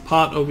this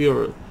part of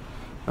your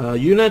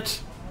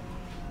unit.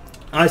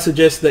 I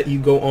suggest that you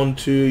go on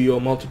to your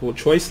multiple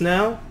choice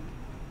now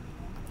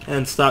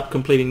and start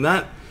completing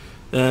that.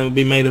 It will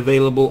be made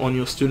available on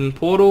your student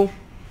portal.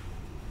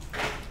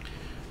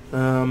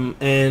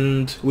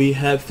 And we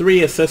have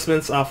 3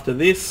 assessments after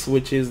this,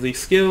 which is the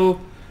skill,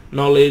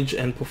 knowledge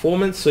and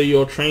performance. So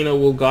your trainer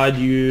will guide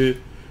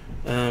you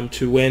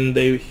to when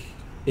they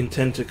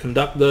intend to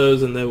conduct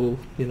those, and they will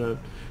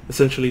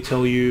essentially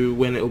tell you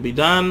when it will be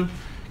done.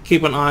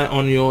 Keep an eye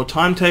on your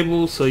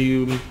timetable so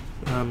you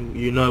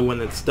know when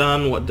it's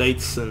done, what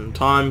dates and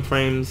time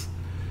frames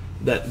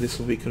that this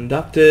will be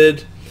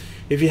conducted.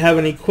 If you have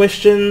any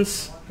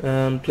questions,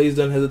 please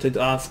don't hesitate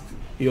to ask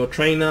your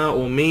trainer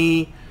or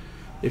me.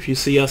 If you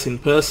see us in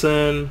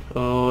person,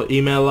 or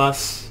email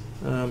us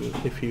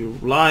if you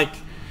like.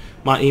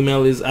 My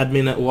email is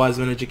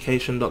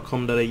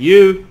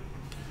admin@wisemanaducation.com.au.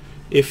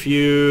 If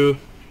you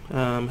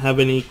have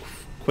any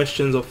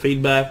questions or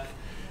feedback,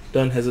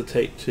 don't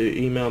hesitate to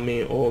email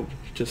me or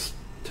just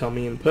tell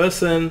me in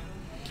person.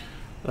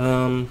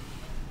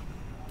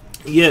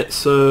 Yeah,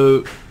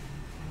 so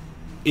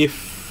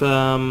if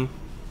you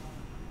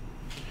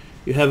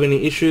have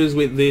any issues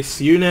with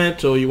this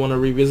unit or you want to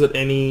revisit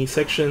any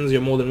sections,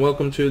 you're more than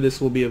welcome to. This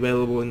will be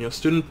available in your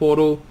student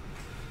portal,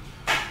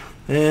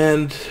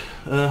 and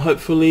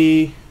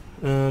hopefully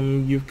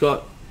you've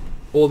got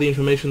all the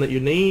information that you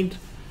need,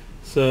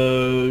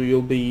 so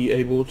you'll be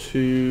able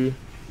to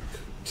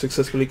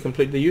successfully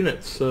complete the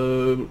unit.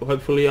 So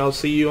hopefully I'll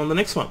see you on the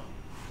next one.